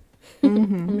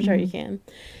 I'm sure you can.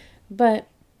 But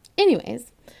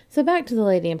anyways, so back to the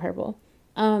Lady in Purple.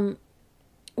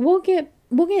 We'll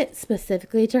get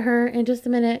specifically to her in just a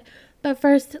minute, but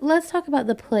first let's talk about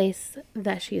the place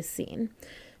that she is seen.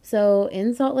 So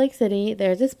in Salt Lake City,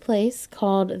 there's this place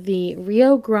called the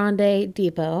Rio Grande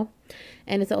Depot,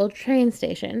 and it's an old train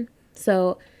station.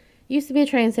 So it used to be a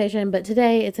train station, but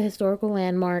today it's a historical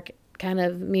landmark, kind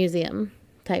of museum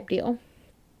type deal.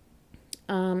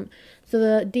 So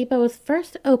the depot was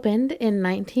first opened in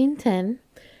 1910,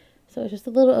 so it's just a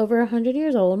little over 100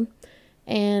 years old,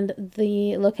 and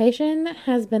the location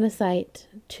has been a site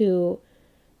to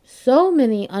so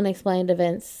many unexplained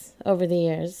events over the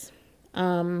years,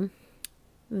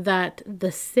 that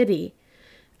the city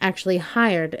actually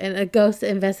hired a ghost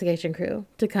investigation crew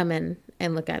to come in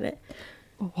and look at it.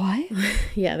 What?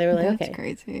 Yeah, they were like, That's okay,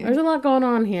 crazy. there's a lot going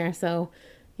on here, so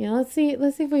let's see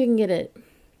if we can get it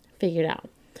figured out.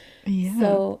 Yeah.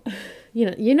 So,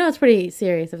 it's pretty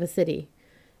serious if a city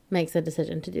makes a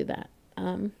decision to do that.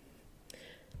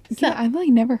 Yeah, I've like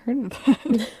never heard of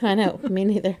that. I know, me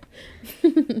neither.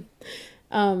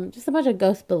 Just a bunch of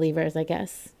ghost believers, I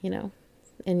guess,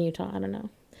 in Utah. I don't know,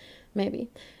 maybe.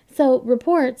 So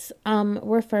reports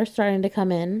were first starting to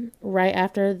come in right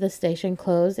after the station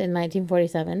closed in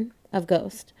 1947 of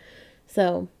ghosts.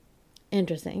 So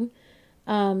interesting.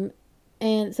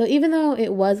 And so even though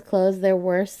it was closed, there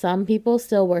were some people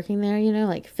still working there,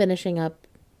 like finishing up,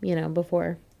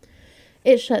 before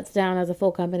it shuts down as a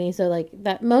full company. So like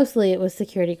that, mostly it was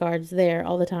security guards there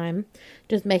all the time,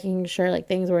 just making sure like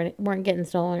things weren't getting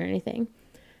stolen or anything.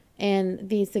 And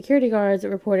these security guards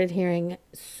reported hearing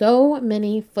so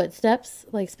many footsteps,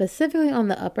 like specifically on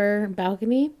the upper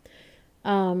balcony,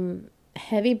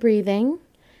 heavy breathing,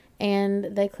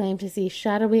 and they claimed to see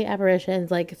shadowy apparitions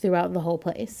like throughout the whole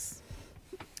place.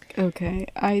 Okay,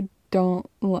 I don't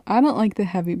like the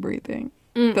heavy breathing.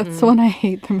 That's the one I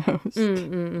hate the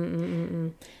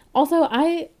most. Also,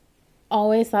 I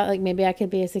always thought like maybe I could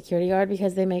be a security guard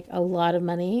because they make a lot of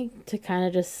money to kind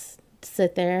of just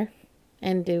sit there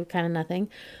and do kind of nothing.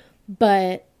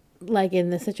 But like in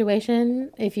this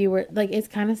situation, if you were like, it's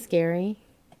kind of scary.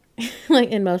 Like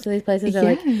in most of these places, they're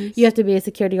like, you have to be a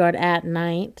security guard at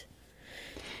night.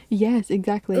 Yes,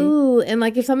 exactly. Ooh, and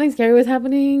like if something scary was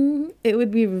happening, it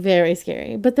would be very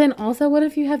scary. But then also, what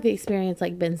if you have the experience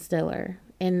like Ben Stiller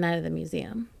in Night of the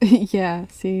Museum? Yeah,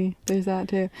 see, there's that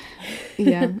too.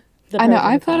 Yeah. I know,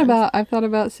 I've thought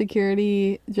about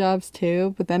security jobs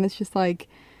too, but then it's just like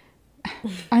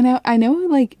I know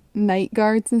like night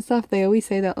guards and stuff, they always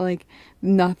say that like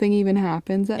nothing even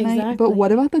happens at night. But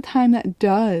what about the time that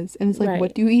does? And it's like,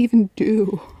 what do you even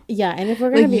do? Yeah, and if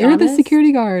we're gonna like, be you're honest, the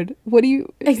security guard. What do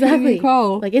you exactly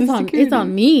call? Like it's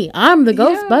on me. I'm the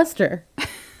Ghostbuster.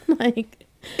 Like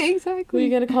exactly. Who are you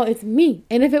gonna call? It's me.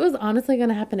 And if it was honestly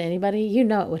gonna happen to anybody,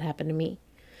 it would happen to me.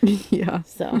 Yeah.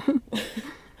 So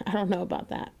I don't know about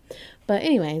that. But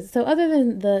anyways, so other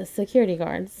than the security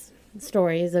guards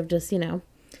stories of just,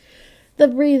 the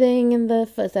breathing and the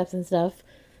footsteps and stuff,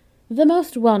 the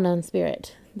most well-known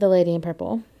spirit, the Lady in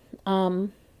Purple,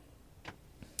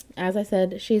 as I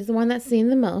said, she's the one that's seen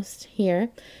the most here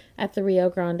at the Rio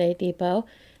Grande Depot,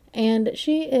 and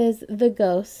she is the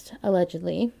ghost,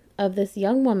 allegedly, of this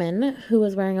young woman who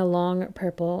was wearing a long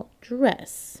purple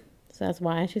dress. So that's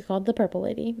why she's called the Purple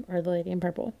Lady, or the Lady in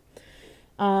Purple.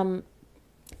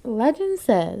 Legend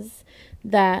says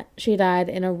that she died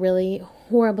in a really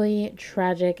horribly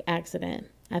tragic accident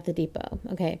at the depot.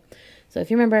 Okay, so if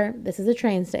you remember, this is a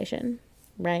train station,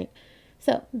 right?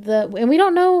 So and we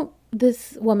don't know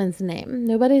this woman's name.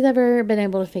 Nobody's ever been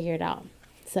able to figure it out.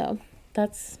 So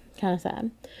that's kind of sad.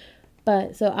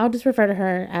 But so I'll just refer to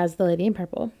her as the Lady in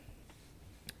Purple.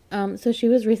 So she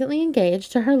was recently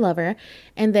engaged to her lover,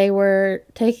 and they were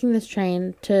taking this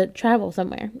train to travel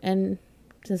somewhere. And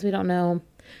since we don't know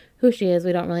who she is,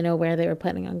 we don't really know where they were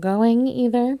planning on going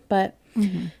either. But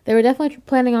they were definitely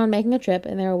planning on making a trip,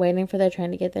 and they were waiting for their train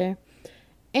to get there.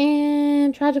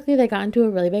 And tragically, they got into a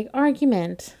really big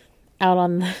argument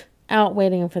out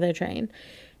waiting for their train.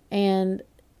 And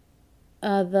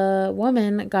the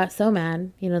woman got so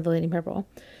mad, the Lady in Purple,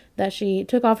 that she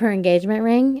took off her engagement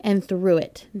ring and threw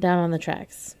it down on the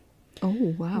tracks.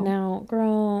 Oh, wow. Now,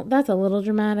 girl, that's a little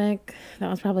dramatic. That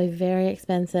was probably very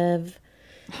expensive.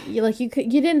 You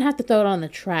didn't have to throw it on the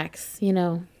tracks,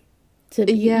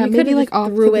 Yeah, you could maybe have like just off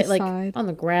to threw the it like side. on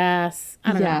the grass.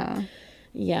 I don't know. Yeah.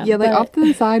 Yeah, Yeah, like off but to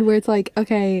the side where it's like,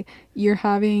 okay, you're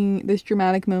having this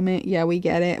dramatic moment. Yeah, we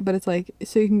get it. But it's like,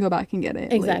 so you can go back and get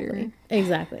it later.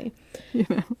 exactly. You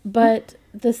know? But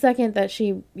the second that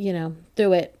she,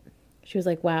 threw it, she was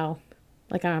like, wow,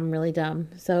 like I'm really dumb.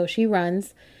 So she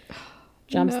runs,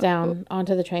 jumps No. down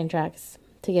onto the train tracks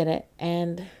to get it,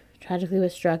 and tragically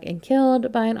was struck and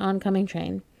killed by an oncoming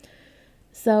train.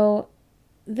 So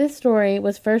this story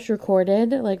was first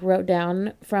recorded, like wrote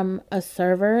down from a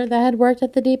server that had worked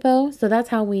at the depot. So that's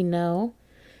how we know,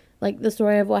 like the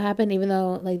story of what happened, even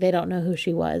though like they don't know who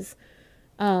she was.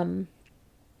 Um,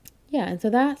 yeah, and so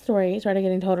that story started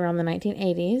getting told around the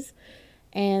 1980s.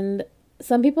 And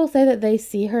some people say that they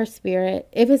see her spirit.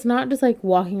 If it's not just like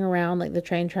walking around like the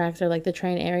train tracks or like the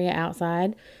train area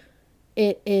outside,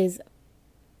 it is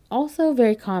also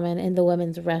very common in the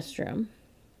women's restroom,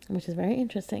 which is very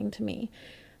interesting to me.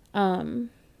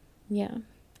 Yeah.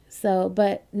 So,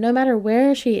 but no matter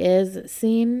where she is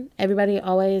seen, everybody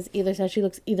always either says she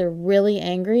looks either really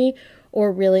angry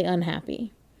or really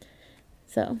unhappy.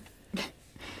 So,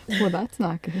 Well, that's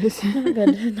not good. not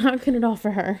good. Not good at all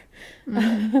for her.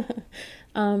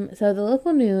 So the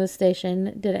local news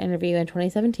station did an interview in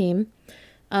 2017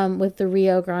 with the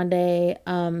Rio Grande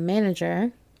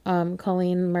manager,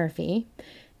 Colleen Murphy.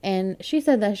 And she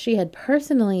said that she had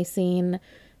personally seen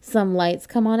some lights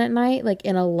come on at night, like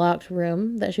in a locked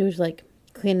room that she was like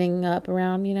cleaning up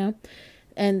around,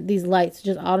 and these lights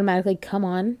just automatically come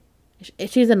on.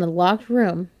 She's in a locked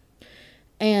room,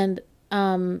 and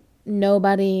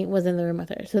nobody was in the room with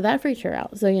her. So that freaked her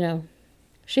out. So,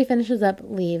 she finishes up,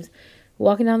 leaves,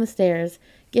 walking down the stairs,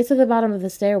 gets to the bottom of the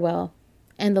stairwell,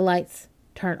 and the lights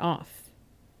turn off.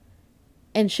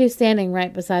 And she's standing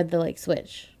right beside the like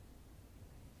switch.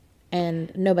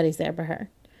 And nobody's there but her.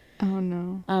 Oh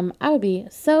no. I would be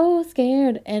so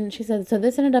scared. And she said, so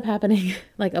this ended up happening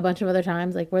like a bunch of other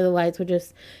times, like where the lights would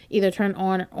just either turn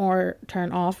on or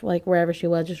turn off, like wherever she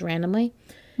was, just randomly.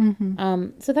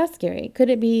 So that's scary. Could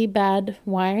it be bad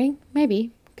wiring?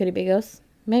 Maybe. Could it be ghosts?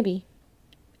 Maybe.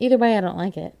 Either way, I don't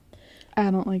like it. I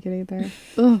don't like it either.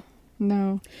 Ugh,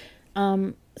 no.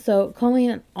 So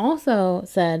Colleen also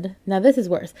said, now this is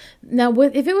worse. Now,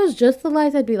 if it was just the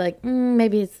lights, I'd be like,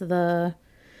 maybe it's the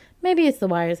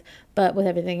wires. But with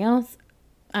everything else,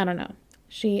 I don't know.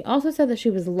 She also said that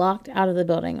she was locked out of the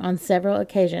building on several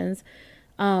occasions.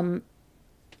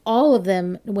 All of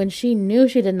them when she knew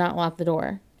she did not lock the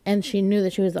door, and she knew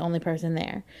that she was the only person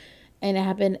there. And it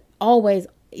happened always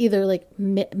either like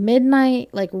midnight,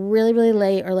 like really, really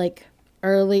late, or like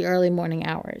early morning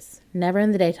hours. Never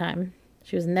in the daytime.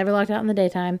 She was never locked out in the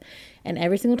daytime. And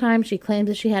every single time she claims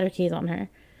that she had her keys on her.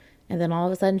 And then all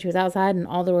of a sudden she was outside and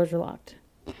all the doors were locked.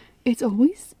 It's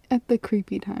always at the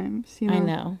creepy times, I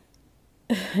know.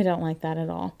 I don't like that at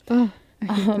all. Oh,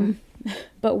 I hate that.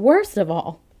 But worst of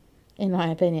all, in my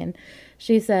opinion,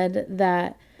 she said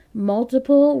that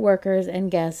multiple workers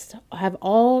and guests have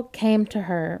all came to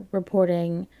her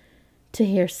reporting to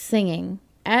hear singing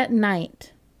at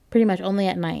night. Pretty much only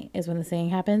at night is when the singing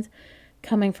happens,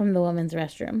 coming from the women's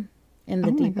restroom in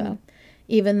the depot,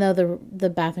 even though the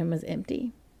bathroom was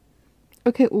empty.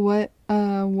 Okay, what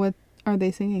are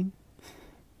they singing?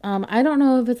 I don't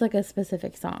know if it's like a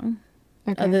specific song,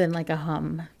 Okay. other than like a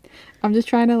hum. I'm just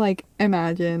trying to like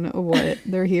imagine what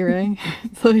they're hearing.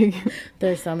 It's like,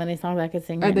 There's so many songs I could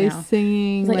sing are right they now.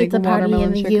 singing It's like it's a party in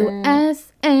Watermelon the Sugar?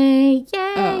 USA.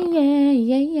 Yeah, Oh.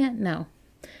 yeah. No,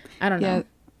 I don't know.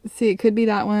 See, it could be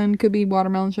that one. Could be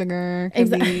Watermelon Sugar.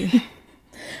 Could be.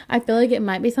 I feel like it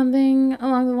might be something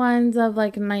along the lines of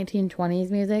like 1920s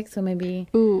music. So maybe.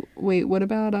 Ooh, wait. What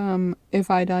about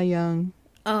If I Die Young?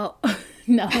 Oh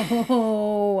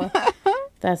no,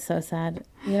 that's so sad.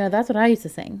 That's what I used to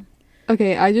sing.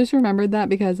 Okay, I just remembered that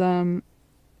because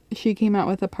she came out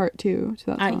with a part 2 to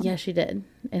that song. Yes, she did.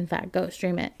 In fact, go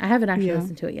stream it. I haven't actually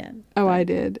listened to it yet. Oh, I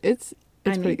did. It's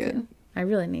I pretty need good. to. I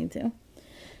really need to.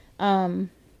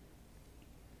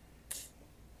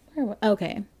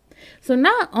 Okay. So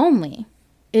not only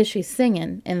is she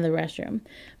singing in the restroom,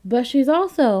 but she's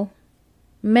also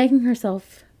making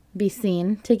herself be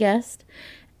seen to guests.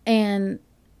 And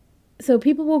so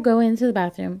people will go into the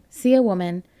bathroom, see a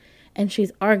woman, and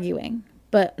she's arguing,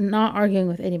 but not arguing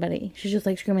with anybody. She's just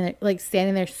like screaming, like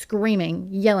standing there screaming,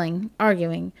 yelling,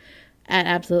 arguing at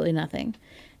absolutely nothing.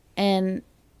 And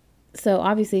so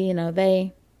obviously,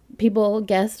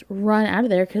 guests run out of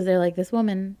there because they're like, this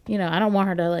woman, I don't want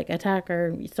her to like attack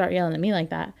or start yelling at me like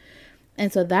that.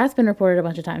 And so that's been reported a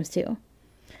bunch of times too.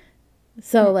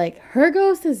 So like her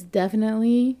ghost is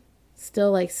definitely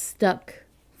still like stuck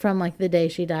from like the day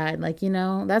she died. Like, you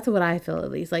know, that's what I feel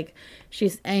at least. Like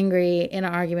she's angry in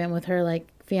an argument with her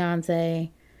like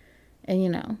fiance, and you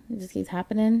know, it just keeps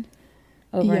happening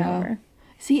over and over.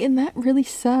 See, and that really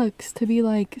sucks to be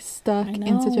like stuck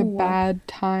in such a know. bad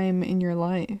time in your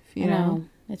life, you know?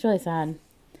 It's really sad.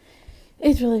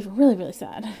 It's really, really, really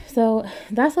sad. So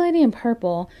that's the lady in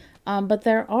purple. But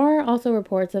there are also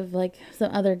reports of like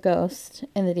some other ghosts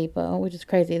in the depot, which is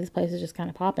crazy. This place is just kind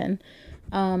of popping.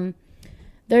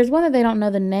 There's one that they don't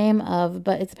know the name of,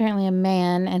 but it's apparently a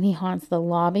man, and he haunts the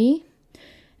lobby.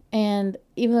 And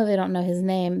even though they don't know his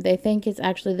name, they think it's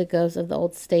actually the ghost of the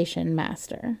old station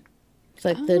master. It's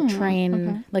like the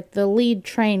train, like the lead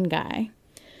train guy.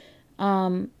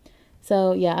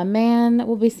 So yeah, a man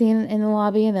will be seen in the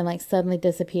lobby and then like suddenly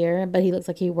disappear, but he looks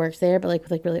like he works there, but like with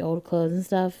like really old clothes and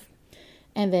stuff.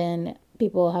 And then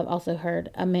people have also heard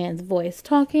a man's voice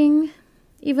talking,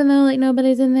 even though like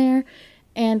nobody's in there.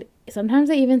 And sometimes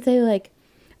they even say like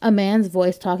a man's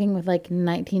voice talking with like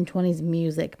 1920s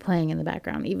music playing in the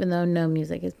background, even though no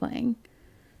music is playing.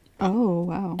 Oh,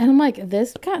 wow. And I'm like,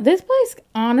 this place,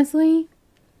 honestly,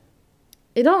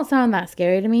 it don't sound that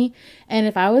scary to me. And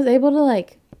if I was able to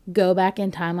like go back in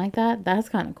time like that, that's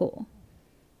kind of cool.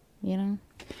 You know?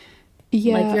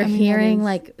 Yeah. Like you're hearing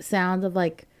like sounds of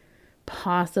like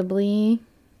possibly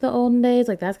the olden days.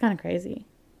 Like that's kind of crazy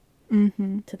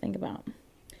to think about.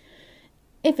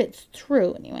 If it's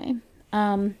true, anyway.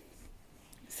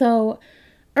 So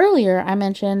earlier I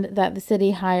mentioned that the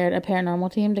city hired a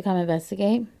paranormal team to come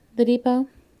investigate the depot,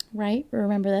 right?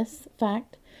 Remember this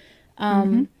fact?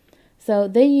 So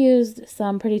they used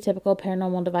some pretty typical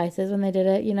paranormal devices when they did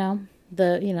it, you know.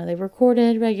 They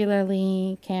recorded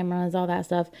regularly, cameras, all that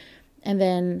stuff. And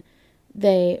then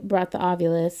they brought the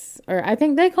Ovilus, or I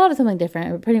think they called it something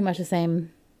different, but pretty much the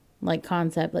same like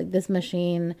concept, like this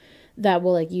machine that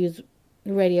will like use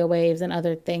radio waves and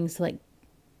other things to like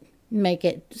make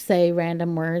it say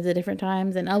random words at different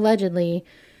times. And allegedly,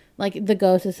 like the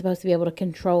ghost is supposed to be able to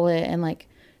control it and like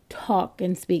talk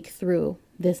and speak through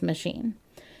this machine.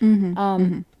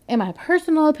 In my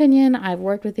personal opinion, I've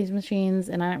worked with these machines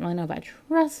and I don't really know if I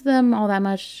trust them all that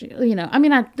much. You know, I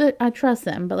mean, I trust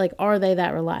them, but like, are they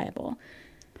that reliable?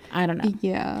 I don't know.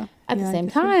 Yeah. At the same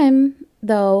time,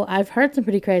 though, I've heard some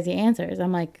pretty crazy answers.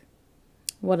 I'm like,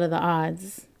 what are the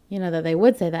odds, you know, that they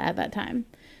would say that at that time?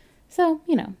 So,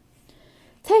 you know,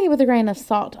 take it with a grain of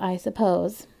salt, I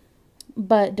suppose.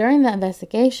 But during the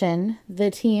investigation, the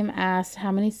team asked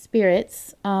how many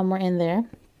spirits were in there.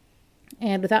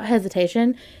 And without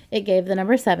hesitation, it gave the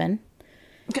number 7.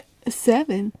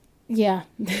 7? Yeah.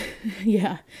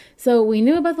 Yeah. So we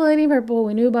knew about the lady in purple.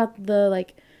 We knew about the,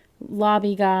 like,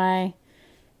 lobby guy.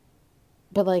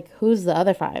 But, like, who's the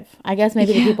other 5? I guess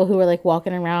maybe the people who were, like,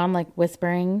 walking around, like,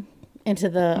 whispering into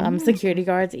the security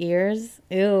guards' ears.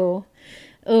 Ew.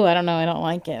 Ooh, I don't know. I don't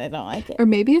like it. I don't like it. Or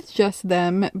maybe it's just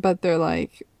them, but they're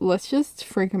like, let's just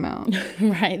freak them out.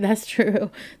 Right. That's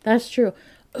true. That's true.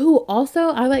 Ooh, also,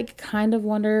 I like kind of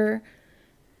wonder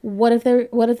what if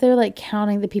they're like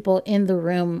counting the people in the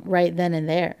room right then and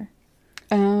there.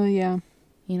 Oh, yeah.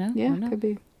 You know? Yeah, could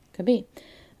be. Could be.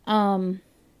 So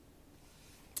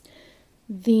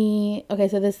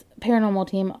this paranormal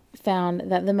team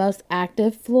found that the most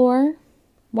active floor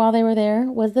while they were there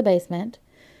was the basement.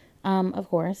 Of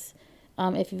course.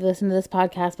 If you've listened to this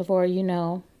podcast before, you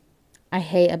know I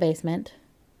hate a basement.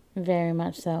 Very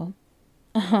much so.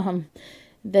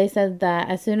 They said that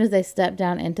as soon as they stepped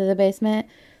down into the basement,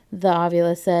 the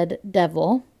Ovilus said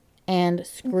devil and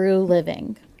screw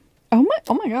living. Oh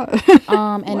my God.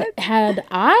 And had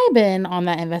I been on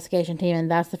that investigation team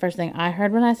and that's the first thing I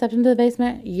heard when I stepped into the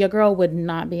basement, your girl would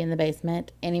not be in the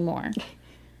basement anymore.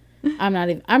 I'm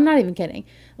not even kidding.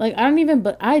 Like,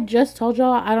 I just told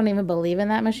y'all I don't even believe in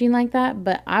that machine like that,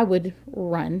 but I would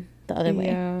run the other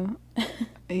way.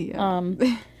 Yeah.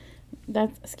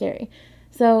 That's scary.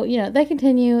 So, you know, they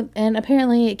continue, and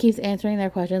apparently it keeps answering their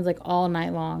questions, like, all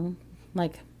night long.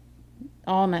 Like,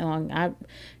 all night long. I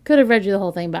could have read you the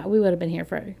whole thing, but we would have been here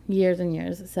for years and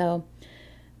years. So,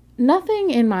 nothing,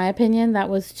 in my opinion, that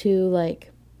was too,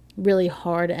 like, really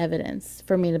hard evidence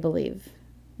for me to believe.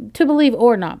 To believe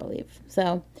or not believe.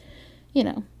 So, you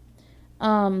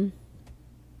know.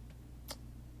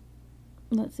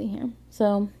 Let's see here.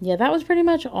 So, yeah, that was pretty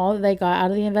much all that they got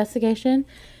out of the investigation.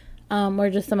 Were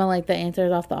just some of like the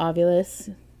answers off the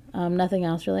Ovilus. Nothing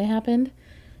else really happened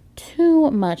too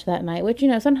much that night, which, you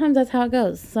know, sometimes that's how it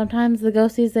goes. Sometimes the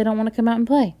ghosties, they don't want to come out and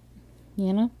play,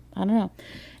 you know, I don't know.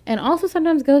 And also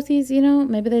sometimes ghosties, you know,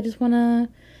 maybe they just want to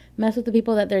mess with the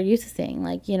people that they're used to seeing,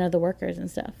 like, you know, the workers and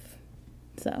stuff.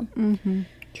 So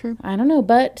True. I don't know,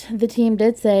 but the team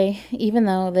did say, even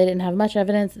though they didn't have much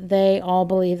evidence, they all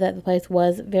believe that the place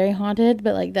was very haunted,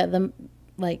 but like that the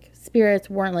like spirits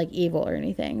weren't like evil or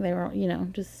anything. They were,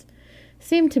 just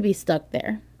seemed to be stuck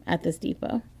there at this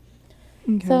depot.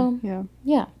 Okay. So,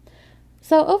 yeah.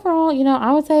 So overall,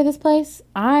 I would say this place,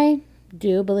 I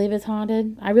do believe it's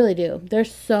haunted. I really do.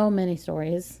 There's so many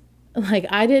stories. Like,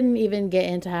 I didn't even get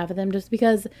into half of them just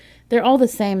because they're all the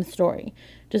same story,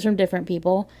 just from different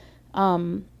people.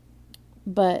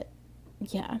 But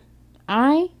yeah,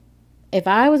 if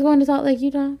I was going to Salt Lake,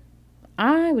 Utah,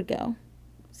 I would go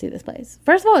see this place.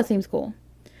 First of all, it seems cool.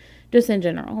 Just in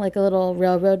general, like a little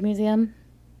railroad museum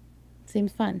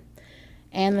seems fun.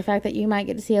 And the fact that you might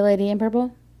get to see a lady in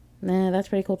purple, that's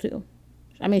pretty cool too.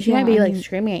 I mean, she might be like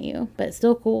screaming at you, but it's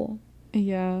still cool.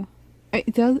 Yeah.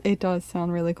 It does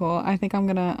sound really cool. I think I'm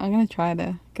gonna try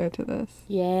to go to this.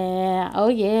 Yeah. Oh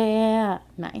yeah.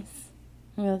 Nice.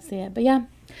 I'm gonna see it. But yeah.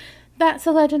 That's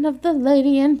the legend of the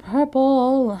Lady in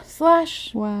Purple /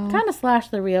 kind of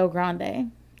 / the Rio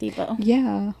Grande Depot.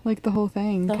 Yeah, like the whole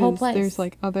thing. The whole place. There's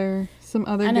like some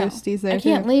other ghosties there. I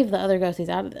can't leave the other ghosties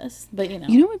out of this, but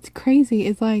You know what's crazy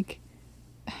is like,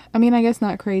 I mean, I guess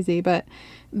not crazy, but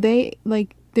they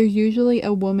like there's usually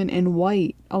a woman in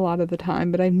white a lot of the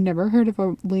time, but I've never heard of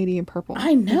a lady in purple.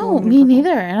 I know, me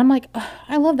neither. And I'm like,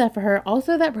 I love that for her.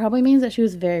 Also, that probably means that she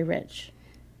was very rich.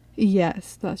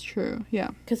 Yes, that's true. Yeah.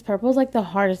 Because purple is like the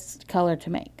hardest color to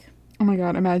make. Oh my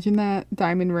god, imagine that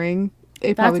diamond ring.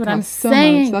 It probably costs so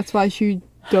saying. much. That's why she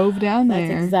dove down there.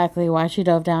 That's exactly why she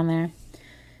dove down there.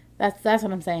 That's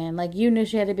what I'm saying. Like, you knew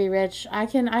she had to be rich. I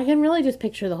can really just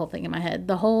picture the whole thing in my head.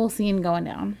 The whole scene going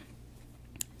down.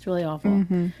 It's really awful.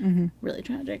 Really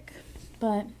tragic.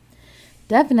 But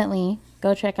definitely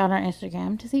go check out our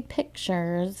Instagram to see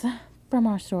pictures from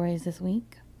our stories this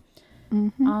week.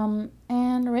 And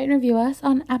rate and review us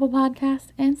on Apple Podcasts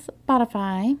and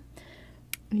Spotify.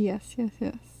 Yes.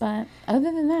 But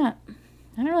other than that,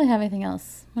 I don't really have anything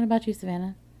else. What about you,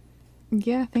 Savannah?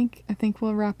 Yeah, I think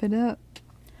we'll wrap it up.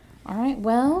 All right,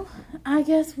 well, I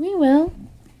guess we will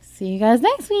see you guys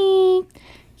next week.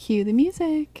 Cue the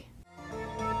music.